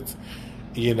things, and it's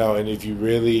and if you're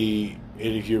really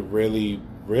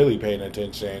paying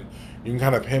attention, you can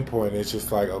kind of pinpoint. It's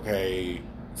just like, okay,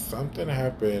 something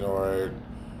happened, or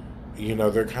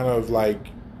they're kind of like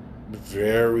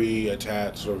very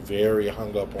attached or very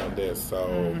hung up on this,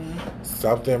 so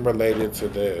something related to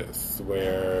this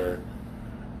where.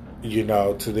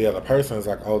 To the other person, it's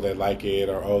like, oh, they like it,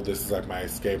 or oh, this is like my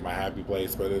escape, my happy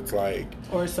place. But it's like,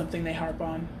 or something they harp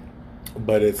on.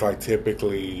 But it's like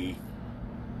typically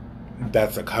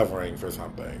that's a covering for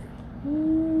something,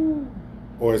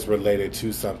 or it's related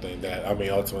to something that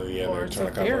ultimately, they're trying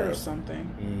to cover or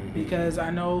something. Because I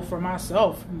know for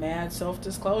myself, mad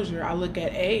self-disclosure. I look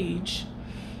at age,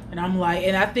 and I'm like,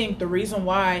 and I think the reason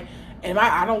why, and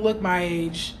I don't look my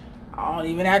age. I don't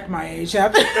even act my age.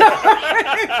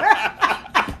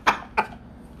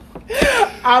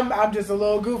 I'm just a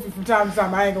little goofy from time to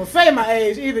time. I ain't gonna say my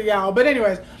age either, y'all. But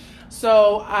anyways,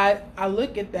 so I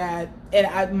look at that,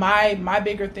 and my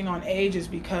bigger thing on age is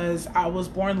because I was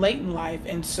born late in life,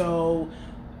 and so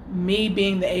me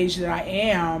being the age that I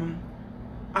am,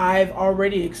 I've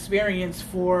already experienced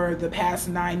for the past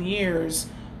 9 years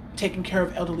taking care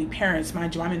of elderly parents.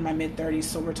 Mind you, I'm in my mid-30s,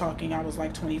 so we're talking, I was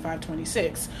like 25,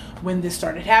 26 when this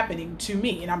started happening to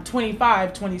me. And I'm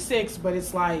 25, 26, but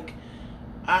it's like,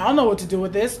 I don't know what to do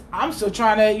with this. I'm still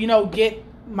trying to, get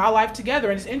my life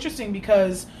together. And it's interesting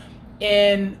because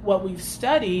in what we've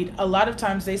studied, a lot of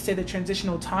times they say the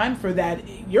transitional time for that,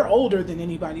 you're older than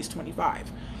anybody's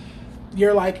 25.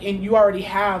 You're like, and you already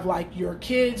have like your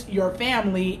kids, your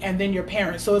family, and then your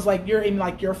parents. So it's like you're in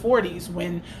like your 40s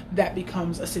when that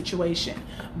becomes a situation.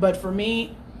 But for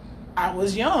me, I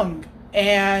was young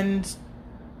and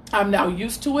I'm now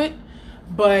used to it.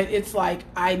 But it's like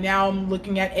I'm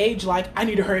looking at age like I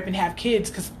need to hurry up and have kids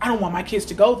because I don't want my kids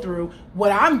to go through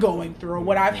what I'm going through or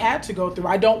what I've had to go through.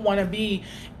 I don't want to be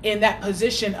in that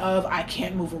position of I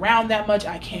can't move around that much,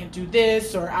 I can't do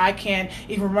this, or I can't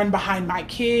even run behind my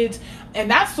kids.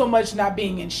 And that's so much not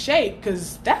being in shape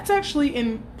because that's actually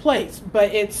in place.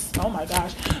 But it's, oh my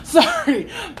gosh, sorry,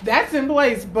 that's in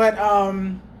place. But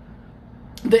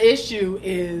the issue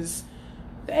is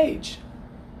the age.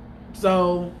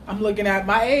 So I'm looking at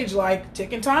my age like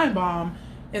ticking time bomb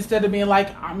instead of being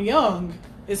like, I'm young.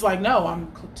 It's like, no,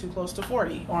 I'm too close to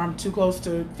 40 or I'm too close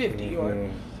to 50 or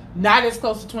not as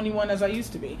close to 21 as I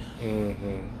used to be.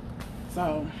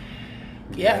 So,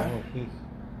 yeah.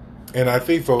 And I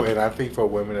think for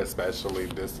women especially,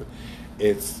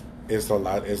 it's a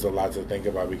lot to think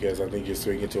about because I think you're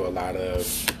speaking to a lot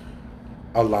of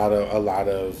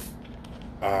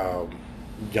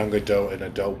young adult and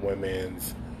adult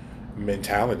women's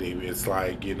mentality. It's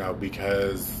like,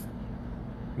 because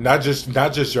not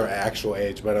just your actual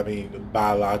age, but I mean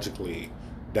biologically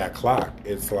that clock,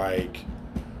 it's like,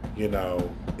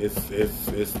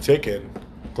 it's ticking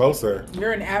closer.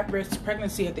 You're in at-risk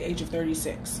pregnancy at the age of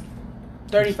 36,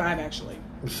 35 actually.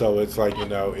 So it's like,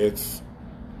 it's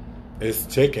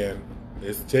ticking,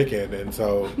 and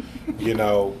so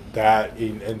that,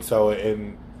 and so,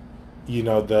 and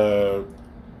the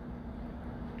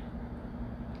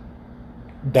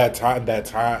that time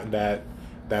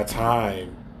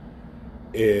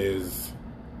is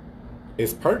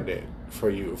pertinent for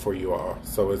you all.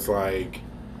 So it's like,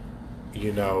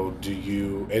 you know, do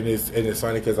you, and it's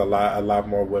funny because a lot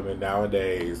more women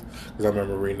nowadays, because I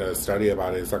remember reading a study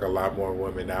about it, it's like a lot more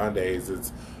women nowadays,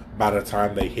 it's by the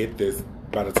time they get to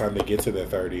their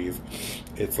 30s,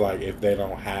 it's like if they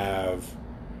don't have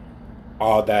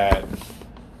all that,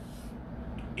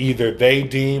 either they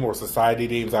deem or society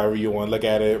deems, however you want to look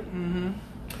at it,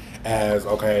 as,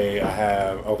 okay,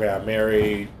 I'm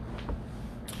married,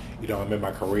 you know, I'm in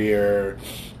my career,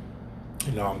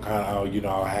 you know, I'm kind of, you know,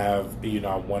 I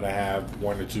want to have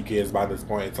 1 or 2 kids by this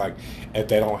point. It's like, if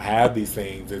they don't have these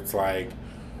things, it's like,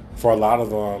 for a lot of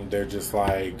them, they're just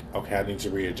like, okay, I need to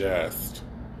readjust.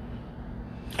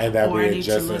 And that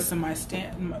readjustment, I need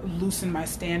to loosen my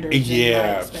standards, yeah,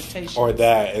 and my expectations, or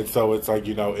that. And so it's like,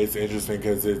 you know, it's interesting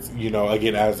because it's, you know,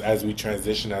 again, as we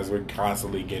transition, as we're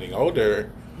constantly getting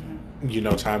older, you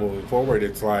know, time moving forward,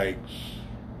 it's like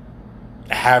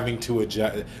having to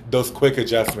adjust, those quick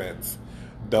adjustments,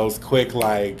 those quick,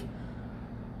 like,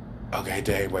 okay,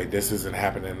 dang, wait, this isn't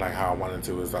happening like how I wanted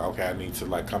to. Is like, okay, I need to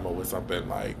like come up with something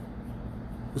like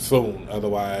soon,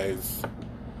 otherwise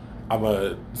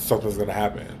something's gonna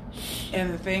happen.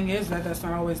 And the thing is that's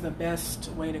not always the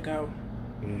best way to go,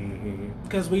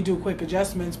 because we do quick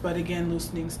adjustments, but again,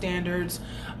 loosening standards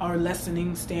or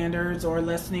lessening standards or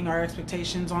lessening our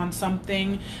expectations on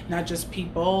something, not just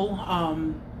people,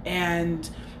 and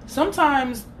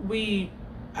sometimes we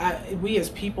as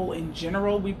people in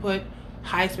general, we put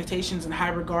high expectations and high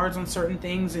regards on certain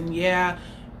things, and yeah,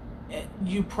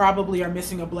 you probably are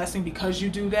missing a blessing because you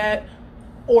do that,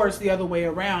 or it's the other way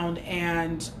around,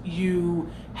 and you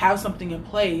have something in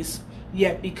place,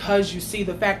 yet because you see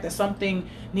the fact that something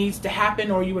needs to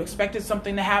happen, or you expected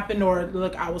something to happen, or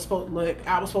look, I was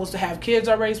supposed to have kids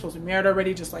already, supposed to be married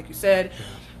already, just like you said.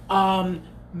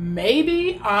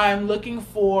 Maybe I'm looking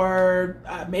for,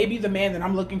 maybe the man that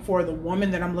I'm looking for, the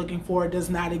woman that I'm looking for, does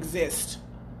not exist.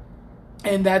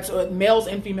 And that's males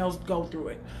and females go through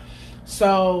it.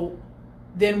 So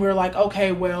then we're like,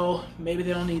 okay, well, maybe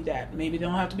they don't need that.Maybe they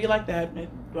don't have to be like that.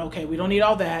 Okay, we don't need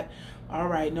all that. All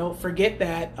right, no, forget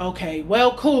that. Okay,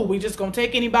 well, cool. We just gonna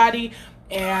take anybody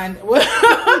and we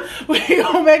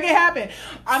gonna make it happen.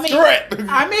 I mean,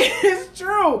 it's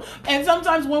true. And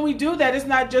sometimes when we do that, it's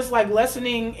not just like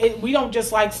lessening it. We don't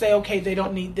just like say, okay, they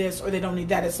don't need this or they don't need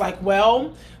that. It's like,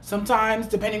 well, sometimes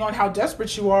depending on how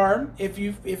desperate you are, if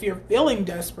you're feeling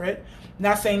desperate,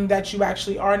 not saying that you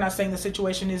actually are, not saying the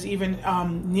situation is even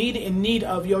in need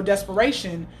of your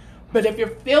desperation, but if you're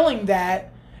feeling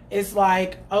that, it's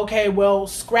like, okay, well,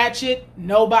 scratch it.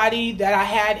 Nobody that I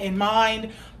had in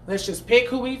mind. Let's just pick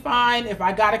who we find. If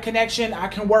I got a connection, I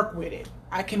can work with it.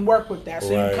 I can work with that.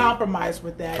 So you compromise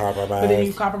with that. But then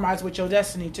you compromise with your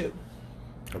destiny too.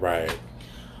 Right.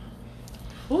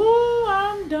 Ooh,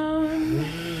 I'm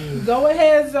done. Go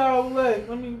ahead, Zoe. Look,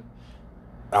 let me.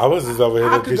 I was just over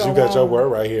here because you got your word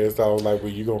right here. So, like, were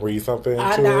you gonna read something?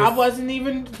 I wasn't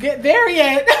even there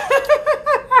yet.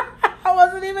 I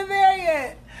wasn't even there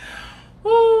yet.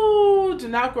 Ooh, do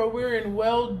not grow weary in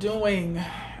well doing,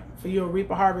 for you will reap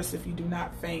a harvest if you do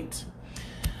not faint.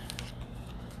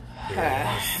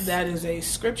 Yes. That is a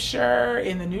scripture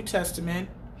in the New Testament,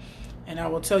 and I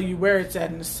will tell you where it's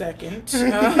at in a second. Do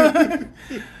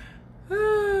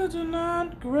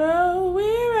not grow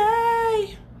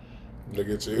weary. Look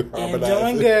at you. And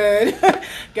doing good.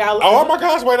 Oh my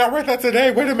gosh, wait, I read that today.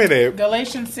 Wait a minute.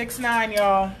 Galatians 6:9,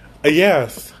 y'all.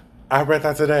 Yes, I read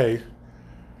that today.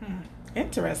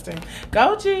 Interesting.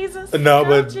 Go Jesus. No,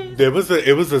 but Jesus.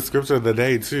 It was a scripture of the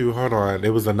day too. Hold on. It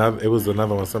was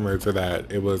another one similar to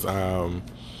that. It was hold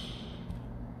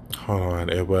on.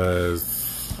 It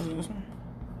was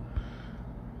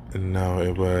no,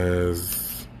 it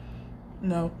was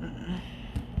no.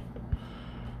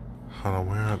 Hold on,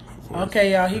 where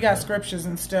okay, y'all, he got scriptures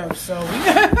and stuff, so we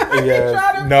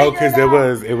yes. No, because it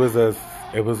was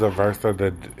a verse of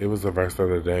the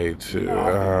day too.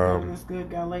 No, that's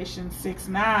good. Galatians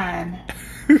 6:9.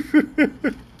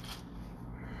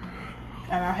 And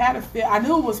I had a feel. I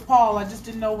knew it was Paul. I just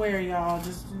didn't know where, y'all.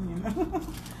 Just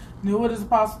knew it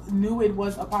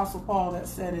was Apostle Paul that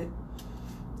said it.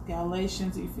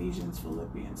 Galatians, Ephesians,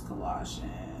 Philippians,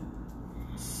 Colossians.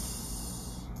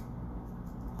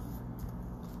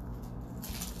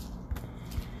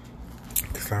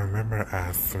 I remember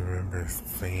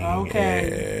seeing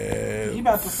it. You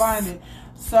about to find it.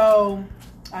 So,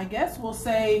 I guess we'll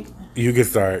say... You can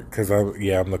start, because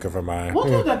I'm looking for mine. We'll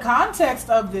do the context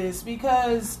of this,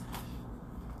 because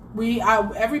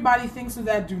everybody thinks of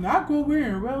that. Do not grow weary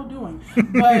in well doing,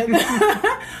 but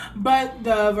but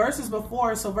the verses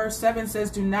before. So verse 7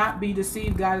 says, "Do not be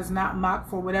deceived. God is not mocked.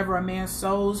 For whatever a man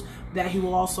sows, that he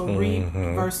will also reap."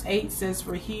 Verse 8 says,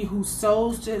 "For he who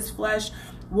sows to his flesh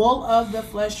will of the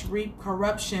flesh reap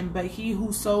corruption, but he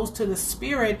who sows to the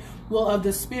Spirit will of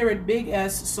the Spirit, big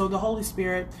S, so the Holy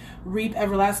Spirit, reap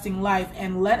everlasting life.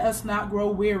 And let us not grow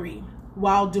weary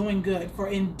while doing good, for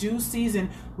in due season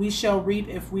we shall reap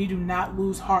if we do not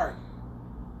lose heart."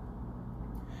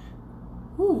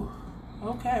 Whew.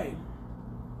 Okay.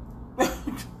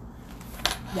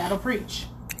 That'll preach.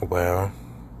 Well,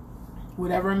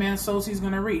 whatever a man sows, he's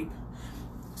going to reap.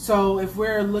 So if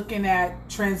we're looking at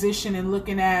transition and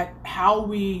looking at how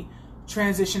we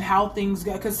transition, how things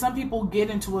go, because some people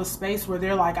get into a space where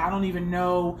they're like, I don't even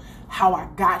know how I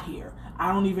got here.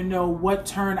 I don't even know what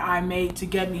turn I made to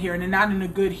get me here. And they're not in a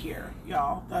good here,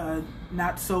 y'all.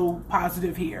 Not so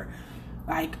positive here.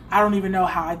 Like, I don't even know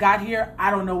how I got here. I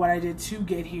don't know what I did to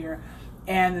get here.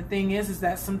 And the thing is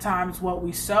that sometimes what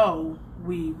we sow,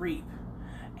 we reap.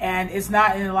 And it's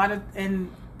not in a lot of, and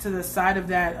to the side of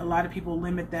that, a lot of people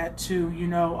limit that to,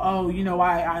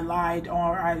 I lied,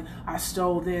 or I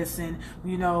stole this, and,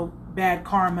 bad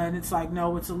karma. And it's like,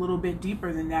 no, it's a little bit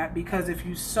deeper than that, because if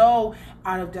you sow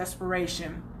out of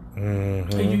desperation,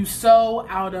 and you sow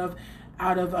out of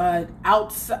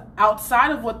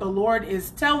outside of what the Lord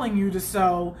is telling you to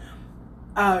sow,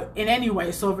 in any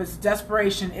way. So if it's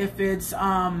desperation, if it's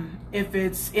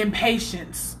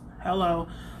impatience,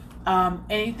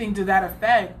 anything to that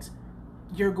effect,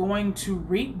 you're going to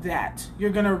reap that. You're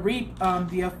going to reap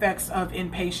the effects of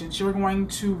impatience. You're going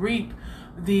to reap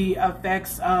the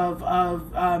effects of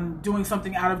doing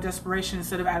something out of desperation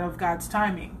instead of out of God's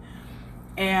timing.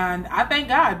 And I thank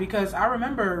God, because I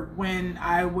remember when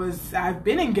I've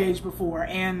been engaged before,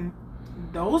 and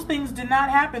those things did not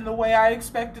happen the way I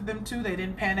expected them to. They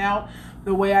didn't pan out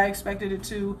the way I expected it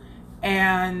to.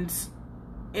 And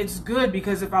it's good,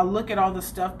 because if I look at all the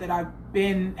stuff that I've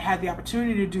had the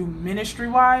opportunity to do ministry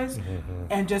wise,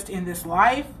 and just in this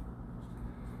life,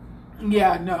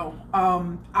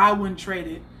 I wouldn't trade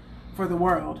it for the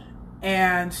world,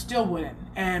 and still wouldn't.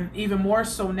 And even more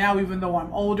so now, even though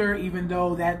I'm older, even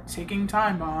though that ticking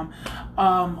time bomb,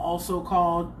 also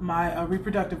called my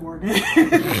reproductive organ,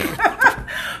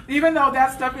 even though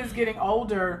that stuff is getting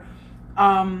older,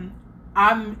 I'm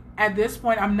at this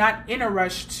point, I'm not in a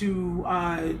rush to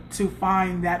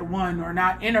find that one, or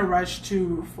not in a rush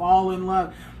to fall in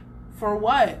love. For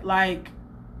what? Like,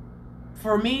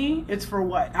 for me, it's for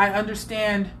what? I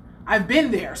understand. I've been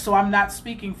there, so I'm not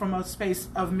speaking from a space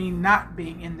of me not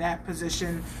being in that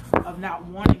position of not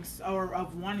wanting, or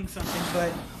of wanting something,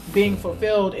 but being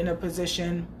fulfilled in a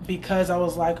position, because I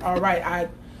was like, all right,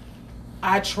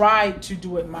 I tried to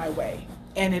do it my way,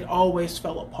 and it always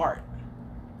fell apart.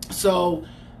 So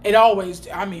it always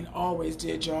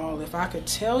did, y'all. If I could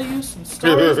tell you some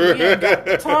stories, we ain't got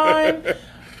the time.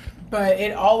 But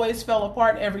it always fell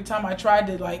apart every time I tried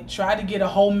to get a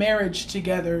whole marriage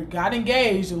together, got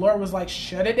engaged. The Lord was like,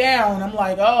 shut it down. I'm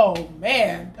like, oh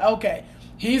man, okay.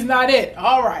 He's not it.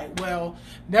 All right, well,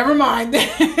 never mind.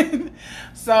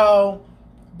 So,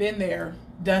 been there,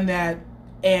 done that.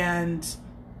 And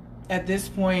at this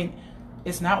point,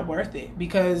 it's not worth it,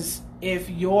 because if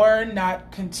you're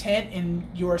not content in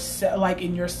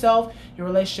yourself, your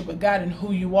relationship with God, and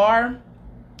who you are,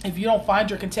 if you don't find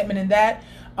your contentment in that,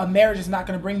 a marriage is not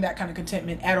going to bring that kind of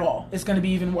contentment at all. It's going to be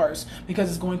even worse, because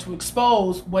it's going to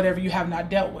expose whatever you have not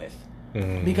dealt with.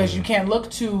 Because you can't look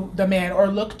to the man or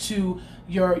look to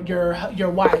your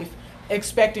wife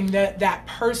expecting that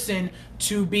person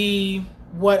to be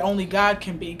what only God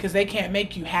can be, because they can't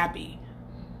make you happy.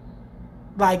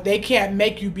 Like, they can't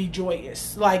make you be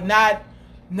joyous. Like, not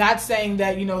saying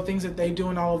that, things that they do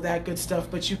and all of that good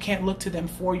stuff, but you can't look to them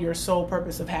for your sole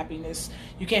purpose of happiness.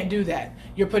 You can't do that.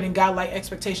 You're putting God-like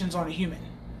expectations on a human.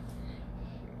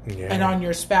 And on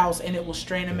your spouse, and it will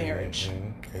strain a marriage.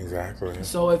 Exactly.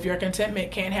 So if your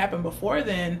contentment can't happen before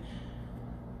then,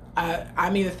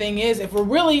 the thing is, if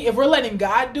we're letting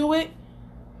God do it,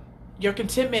 your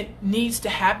contentment needs to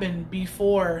happen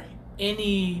before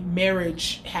any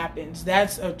marriage happens.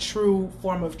 That's a true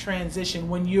form of transition,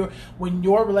 when your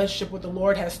relationship with the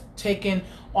Lord has taken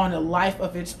on a life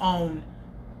of its own,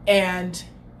 and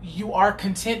you are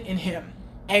content in Him,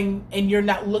 and you're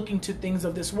not looking to things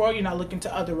of this world, you're not looking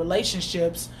to other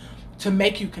relationships to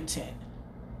make you content.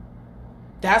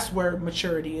 That's where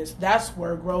maturity is. That's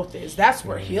where growth is. That's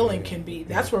where healing can be.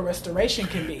 That's where restoration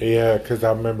can be. Yeah, because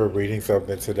I remember reading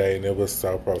something today, and it was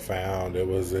so profound. It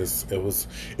was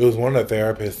one of the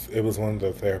therapists. It was one of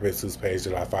the therapists whose page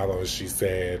that I follow. And she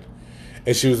said,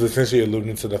 And she was essentially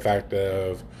alluding to the fact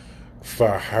of, for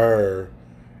her,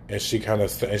 and she kind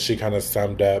of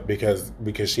summed up because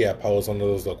she had posed one of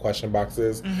those little question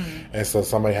boxes, and so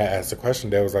somebody had asked a question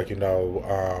that was like,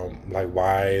 like,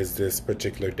 why is this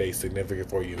particular day significant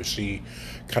for you? And she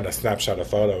kind of snapshot a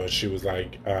photo, and she was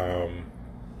like,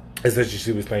 essentially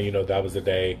she was saying, that was the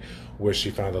day where she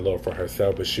found the Lord for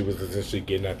herself, but she was essentially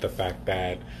getting at the fact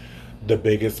that the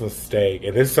biggest mistake,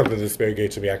 and this is something the Spirit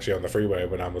gave to me actually on the freeway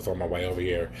when I was on my way over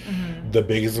here, the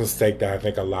biggest mistake that I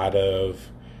think a lot of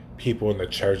people in the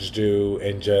church do,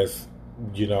 and just,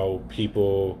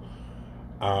 people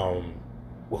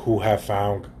who have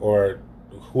found, or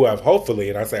who have hopefully,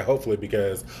 and I say hopefully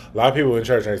because a lot of people in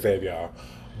church ain't saved, y'all,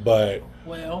 but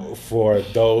for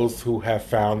those who have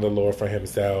found the Lord for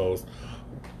themselves,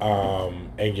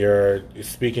 and you're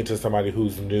speaking to somebody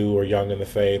who's new or young in the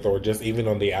faith, or just even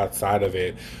on the outside of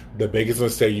it, the biggest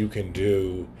mistake you can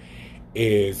do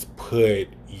is put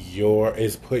your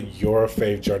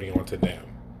faith journey onto them.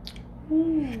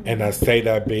 And I say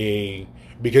that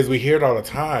because we hear it all the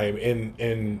time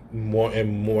in more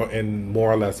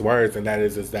or less words, and that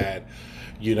is that,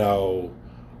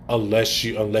 unless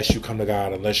you come to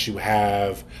God, unless you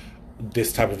have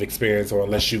this type of experience, or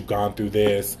unless you've gone through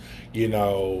this,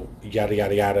 yada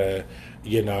yada yada,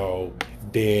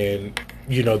 then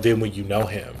when you know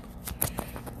Him.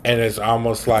 And it's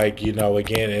almost like,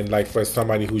 again, and like for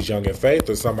somebody who's young in faith,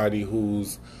 or somebody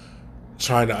who's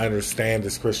trying to understand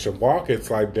this Christian walk, it's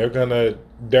like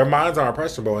their minds are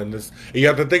impressionable, and you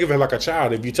have to think of it like a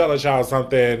child. If you tell a child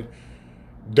something,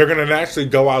 they're gonna naturally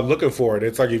go out looking for it.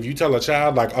 It's like if you tell a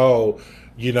child, like, oh,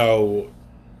 you'll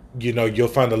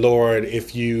find the Lord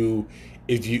if you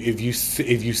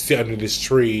sit under this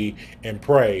tree and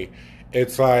pray.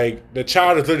 It's like the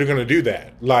child is literally going to do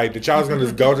that. Like, the child's going to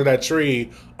just go to that tree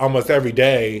almost every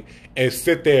day and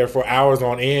sit there for hours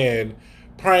on end,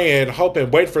 praying,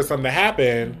 hoping, wait for something to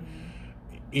happen.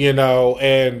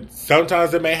 And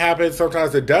sometimes it may happen,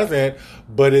 sometimes it doesn't.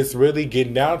 But it's really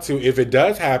getting down to, if it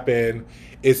does happen,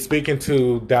 it's speaking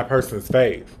to that person's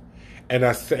faith. And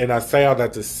I say all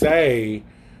that to say,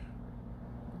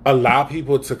 allow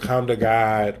people to come to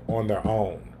God on their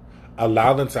own.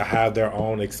 Allow them to have their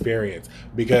own experience,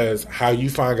 because how you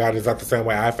find God is not the same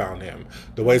way I found Him.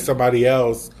 The way somebody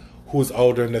else who's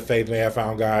older in the faith may have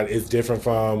found God is different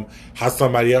from how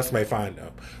somebody else may find Him.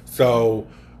 So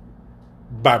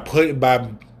because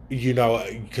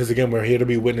again, we're here to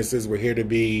be witnesses, we're here to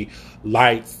be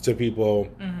lights to people.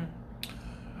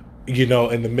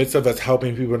 In the midst of us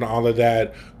helping people and all of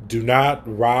that, do not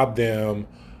rob them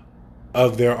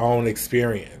of their own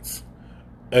experience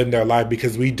in their life,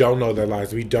 because we don't know their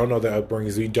lives, we don't know their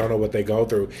upbringings, we don't know what they go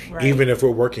through, even if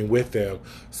we're working with them.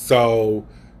 So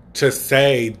to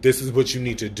say this is what you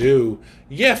need to do,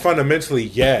 fundamentally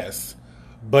yes,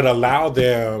 but allow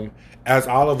them, as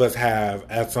all of us have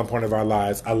at some point of our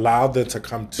lives, allow them to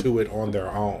come to it on their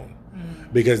own,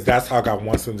 because that's how God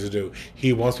wants them to do.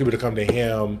 He wants people to come to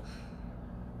Him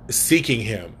seeking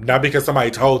Him, not because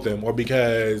somebody told them, or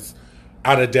because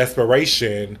out of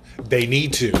desperation they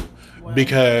need to.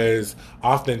 Because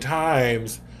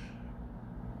oftentimes,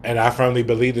 and I firmly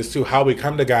believe this too, how we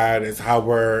come to God is how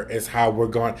we're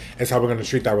going to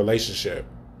treat that relationship.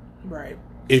 Right.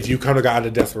 If you come to God out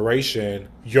of desperation,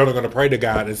 you're only going to pray to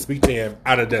God and speak to Him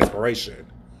out of desperation.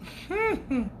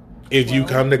 If you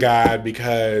come to God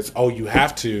because, you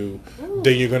have to,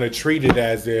 then you're going to treat it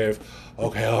as if,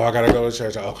 okay, I gotta go to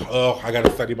church. I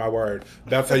gotta study my word.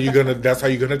 That's how you're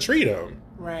gonna treat Him.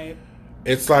 Right.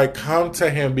 It's like, come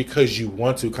to Him because you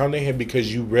want to. Come to Him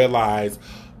because you realize,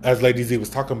 as Lady Z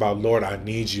was talking about, Lord, I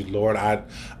need you. Lord,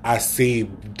 I see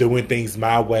doing things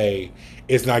my way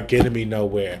is not getting me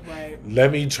nowhere. Right.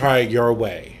 Let me try it your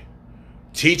way.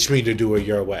 Teach me to do it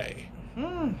your way.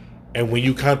 And when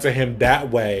you come to Him that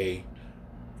way,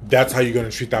 that's how you're going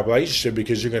to treat that relationship,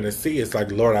 because you're going to see it's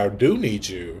like, Lord, I do need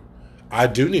you. I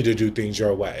do need to do things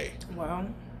your way. Well,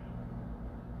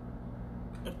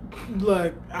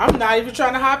 look, I'm not even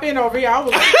trying to hop in over here. I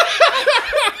was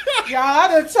like, y'all, I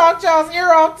done talked y'all's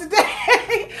ear off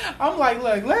today. I'm like,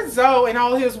 look, let Zoe and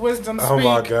all his wisdom speak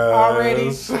already.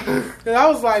 Because I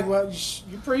was like, well,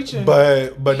 you preaching.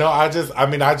 But no, I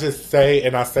just say,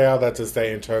 and I say all that to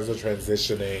say, in terms of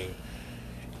transitioning,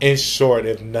 in short,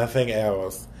 if nothing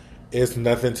else, it's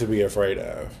nothing to be afraid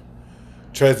of.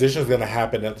 Transition is going to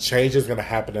happen. Change is going to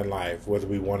happen in life, whether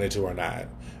we want it to or not.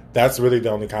 That's really the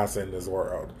only constant in this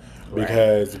world.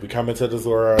 Because we come into this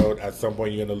world, at some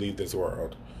point you're going to leave this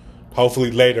world.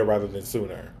 Hopefully later rather than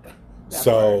sooner.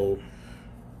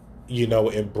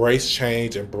 Embrace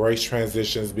change, embrace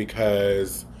transitions,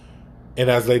 because And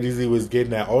as Lady Z was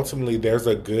getting at, ultimately there's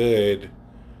a good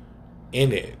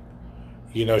in it.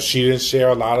 You know, she didn't share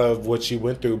a lot of what she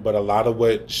went through, but a lot of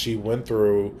what she went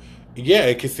through, yeah,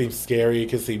 it can seem scary, it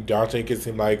can seem daunting, it can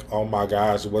seem like, oh my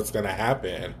gosh, what's going to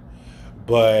happen?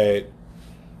 But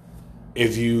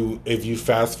if you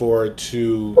fast forward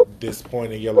to this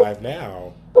point in your life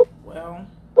now, well,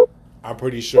 I'm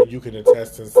pretty sure you can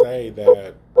attest and say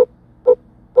that. What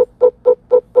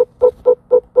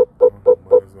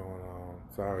is going on?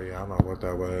 Sorry, I don't know what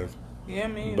that was. Yeah,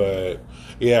 me. But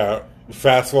yeah,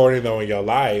 fast forwarding though in your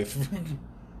life,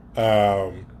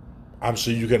 I'm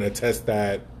sure you can attest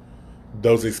that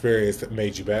those experiences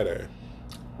made you better.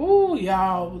 Ooh,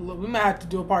 y'all, we might have to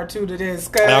do a part 2 to this.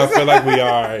 Cause I feel like we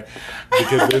are.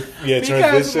 Because this,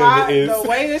 transition is... The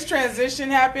way this transition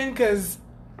happened, because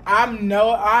I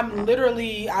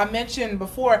mentioned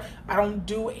before, I don't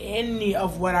do any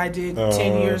of what I did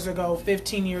 10 years ago,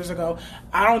 15 years ago.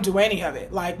 I don't do any of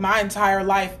it. Like, my entire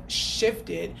life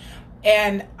shifted.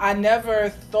 And I never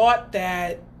thought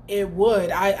that it would.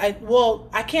 I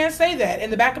can't say that. In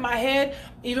the back of my head,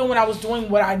 even when I was doing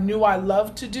what I knew I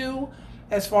loved to do,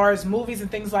 as far as movies and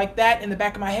things like that, in the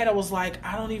back of my head, I was like,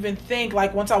 I don't even think,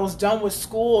 like, once I was done with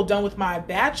school, done with my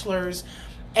bachelor's,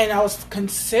 and I was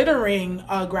considering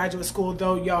graduate school,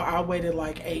 though, y'all, I waited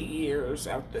like 8 years,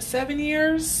 after 7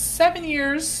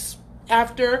 years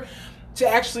after, to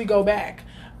actually go back,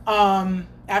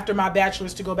 after my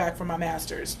bachelor's, to go back for my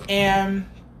master's. And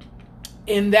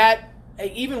in that,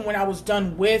 even when I was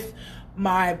done with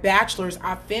my bachelor's,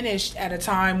 I finished at a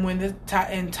time when the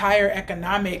entire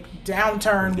economic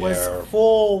downturn was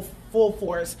full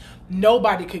force.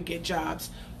 Nobody could get jobs.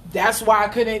 That's why I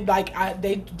couldn't,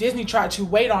 Disney tried to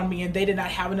wait on me, and they did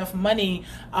not have enough money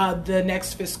the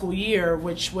next fiscal year,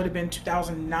 which would have been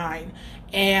 2009.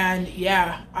 And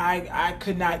yeah, I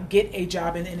could not get a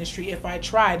job in the industry if I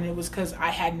tried, and it was because I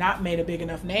had not made a big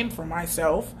enough name for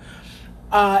myself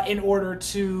in order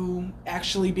to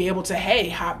actually be able to,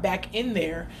 hop back in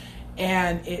there.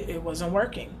 And it wasn't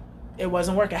working. It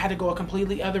wasn't working. I had to go a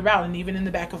completely other route. And even in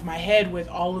the back of my head, with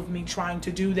all of me trying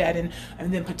to do that and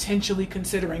then potentially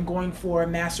considering going for a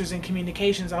master's in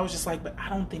communications, I was just like, but I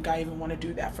don't think I even want to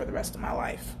do that for the rest of my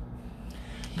life.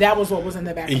 That was what was in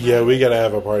the back of my head. We got to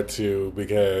have a part 2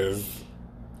 because,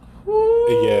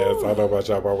 yes, I don't know about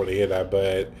y'all, I want to hear that,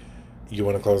 but you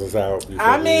want to close us out?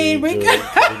 I mean, we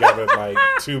got like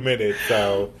 2 minutes,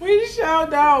 so we sure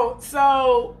don't.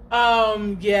 So,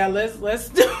 let's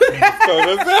do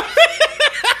that.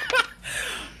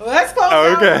 Let's close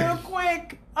out real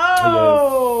quick.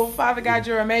 Yes. Father God,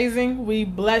 you're amazing. We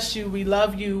bless you. We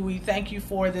love you. We thank you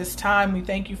for this time. We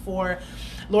thank you for,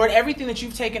 Lord, everything that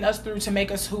you've taken us through to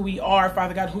make us who we are,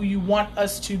 Father God, who you want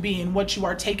us to be, and what you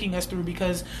are taking us through,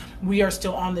 because we are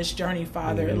still on this journey,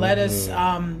 Father. Mm-hmm. Let us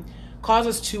cause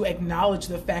us to acknowledge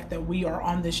the fact that we are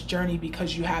on this journey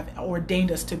because you have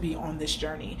ordained us to be on this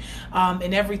journey,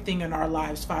 in everything in our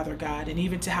lives, Father God, and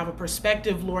even to have a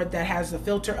perspective, Lord, that has the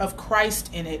filter of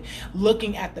Christ in it,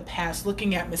 looking at the past,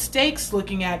 looking at mistakes,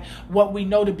 looking at what we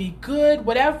know to be good,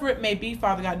 whatever it may be,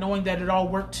 Father God, knowing that it all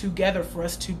worked together for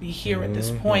us to be here at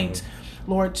this point,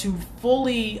 Lord, to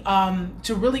fully,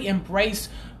 to really embrace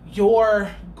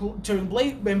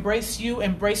embrace you,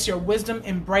 embrace your wisdom,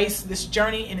 embrace this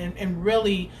journey, and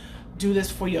really do this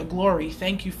for your glory.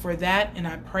 Thank you for that. And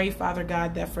I pray, Father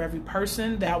God, that for every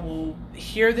person that will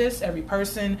hear this, every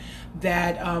person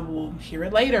that will hear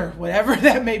it later, whatever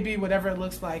that may be, whatever it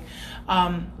looks like,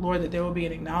 Lord, that there will be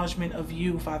an acknowledgement of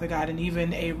you, Father God, and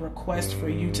even a request for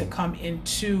you to come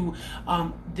into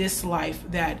this life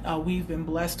that we've been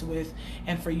blessed with,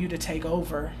 and for you to take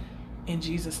over. In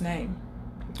Jesus' name.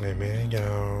 Amen,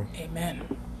 y'all. Amen.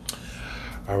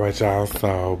 All right, y'all.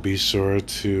 So be sure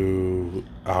to,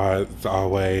 as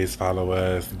always, follow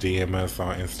us, DM us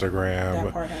on Instagram.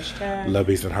 That part, hashtag.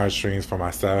 Loveys and Heartstrings for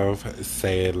myself.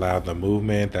 Say It Loud the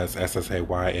Movement. That's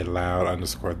SSAY It Loud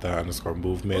 _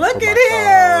 movement. Look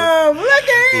at him. Look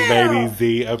at him. Lady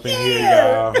Z up in here,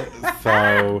 y'all.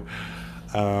 So,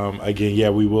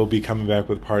 again, we will be coming back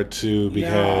with part 2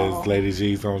 because Lady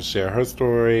G's gonna share her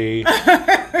story.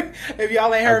 If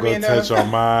y'all ain't heard me enough, touch on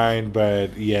mine,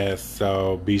 but yes,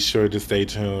 so be sure to stay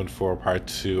tuned for part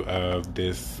 2 of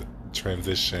this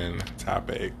transition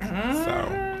topic.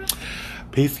 So,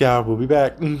 peace, y'all. We'll be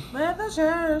back. Let the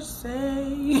church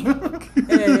say,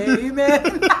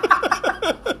 amen.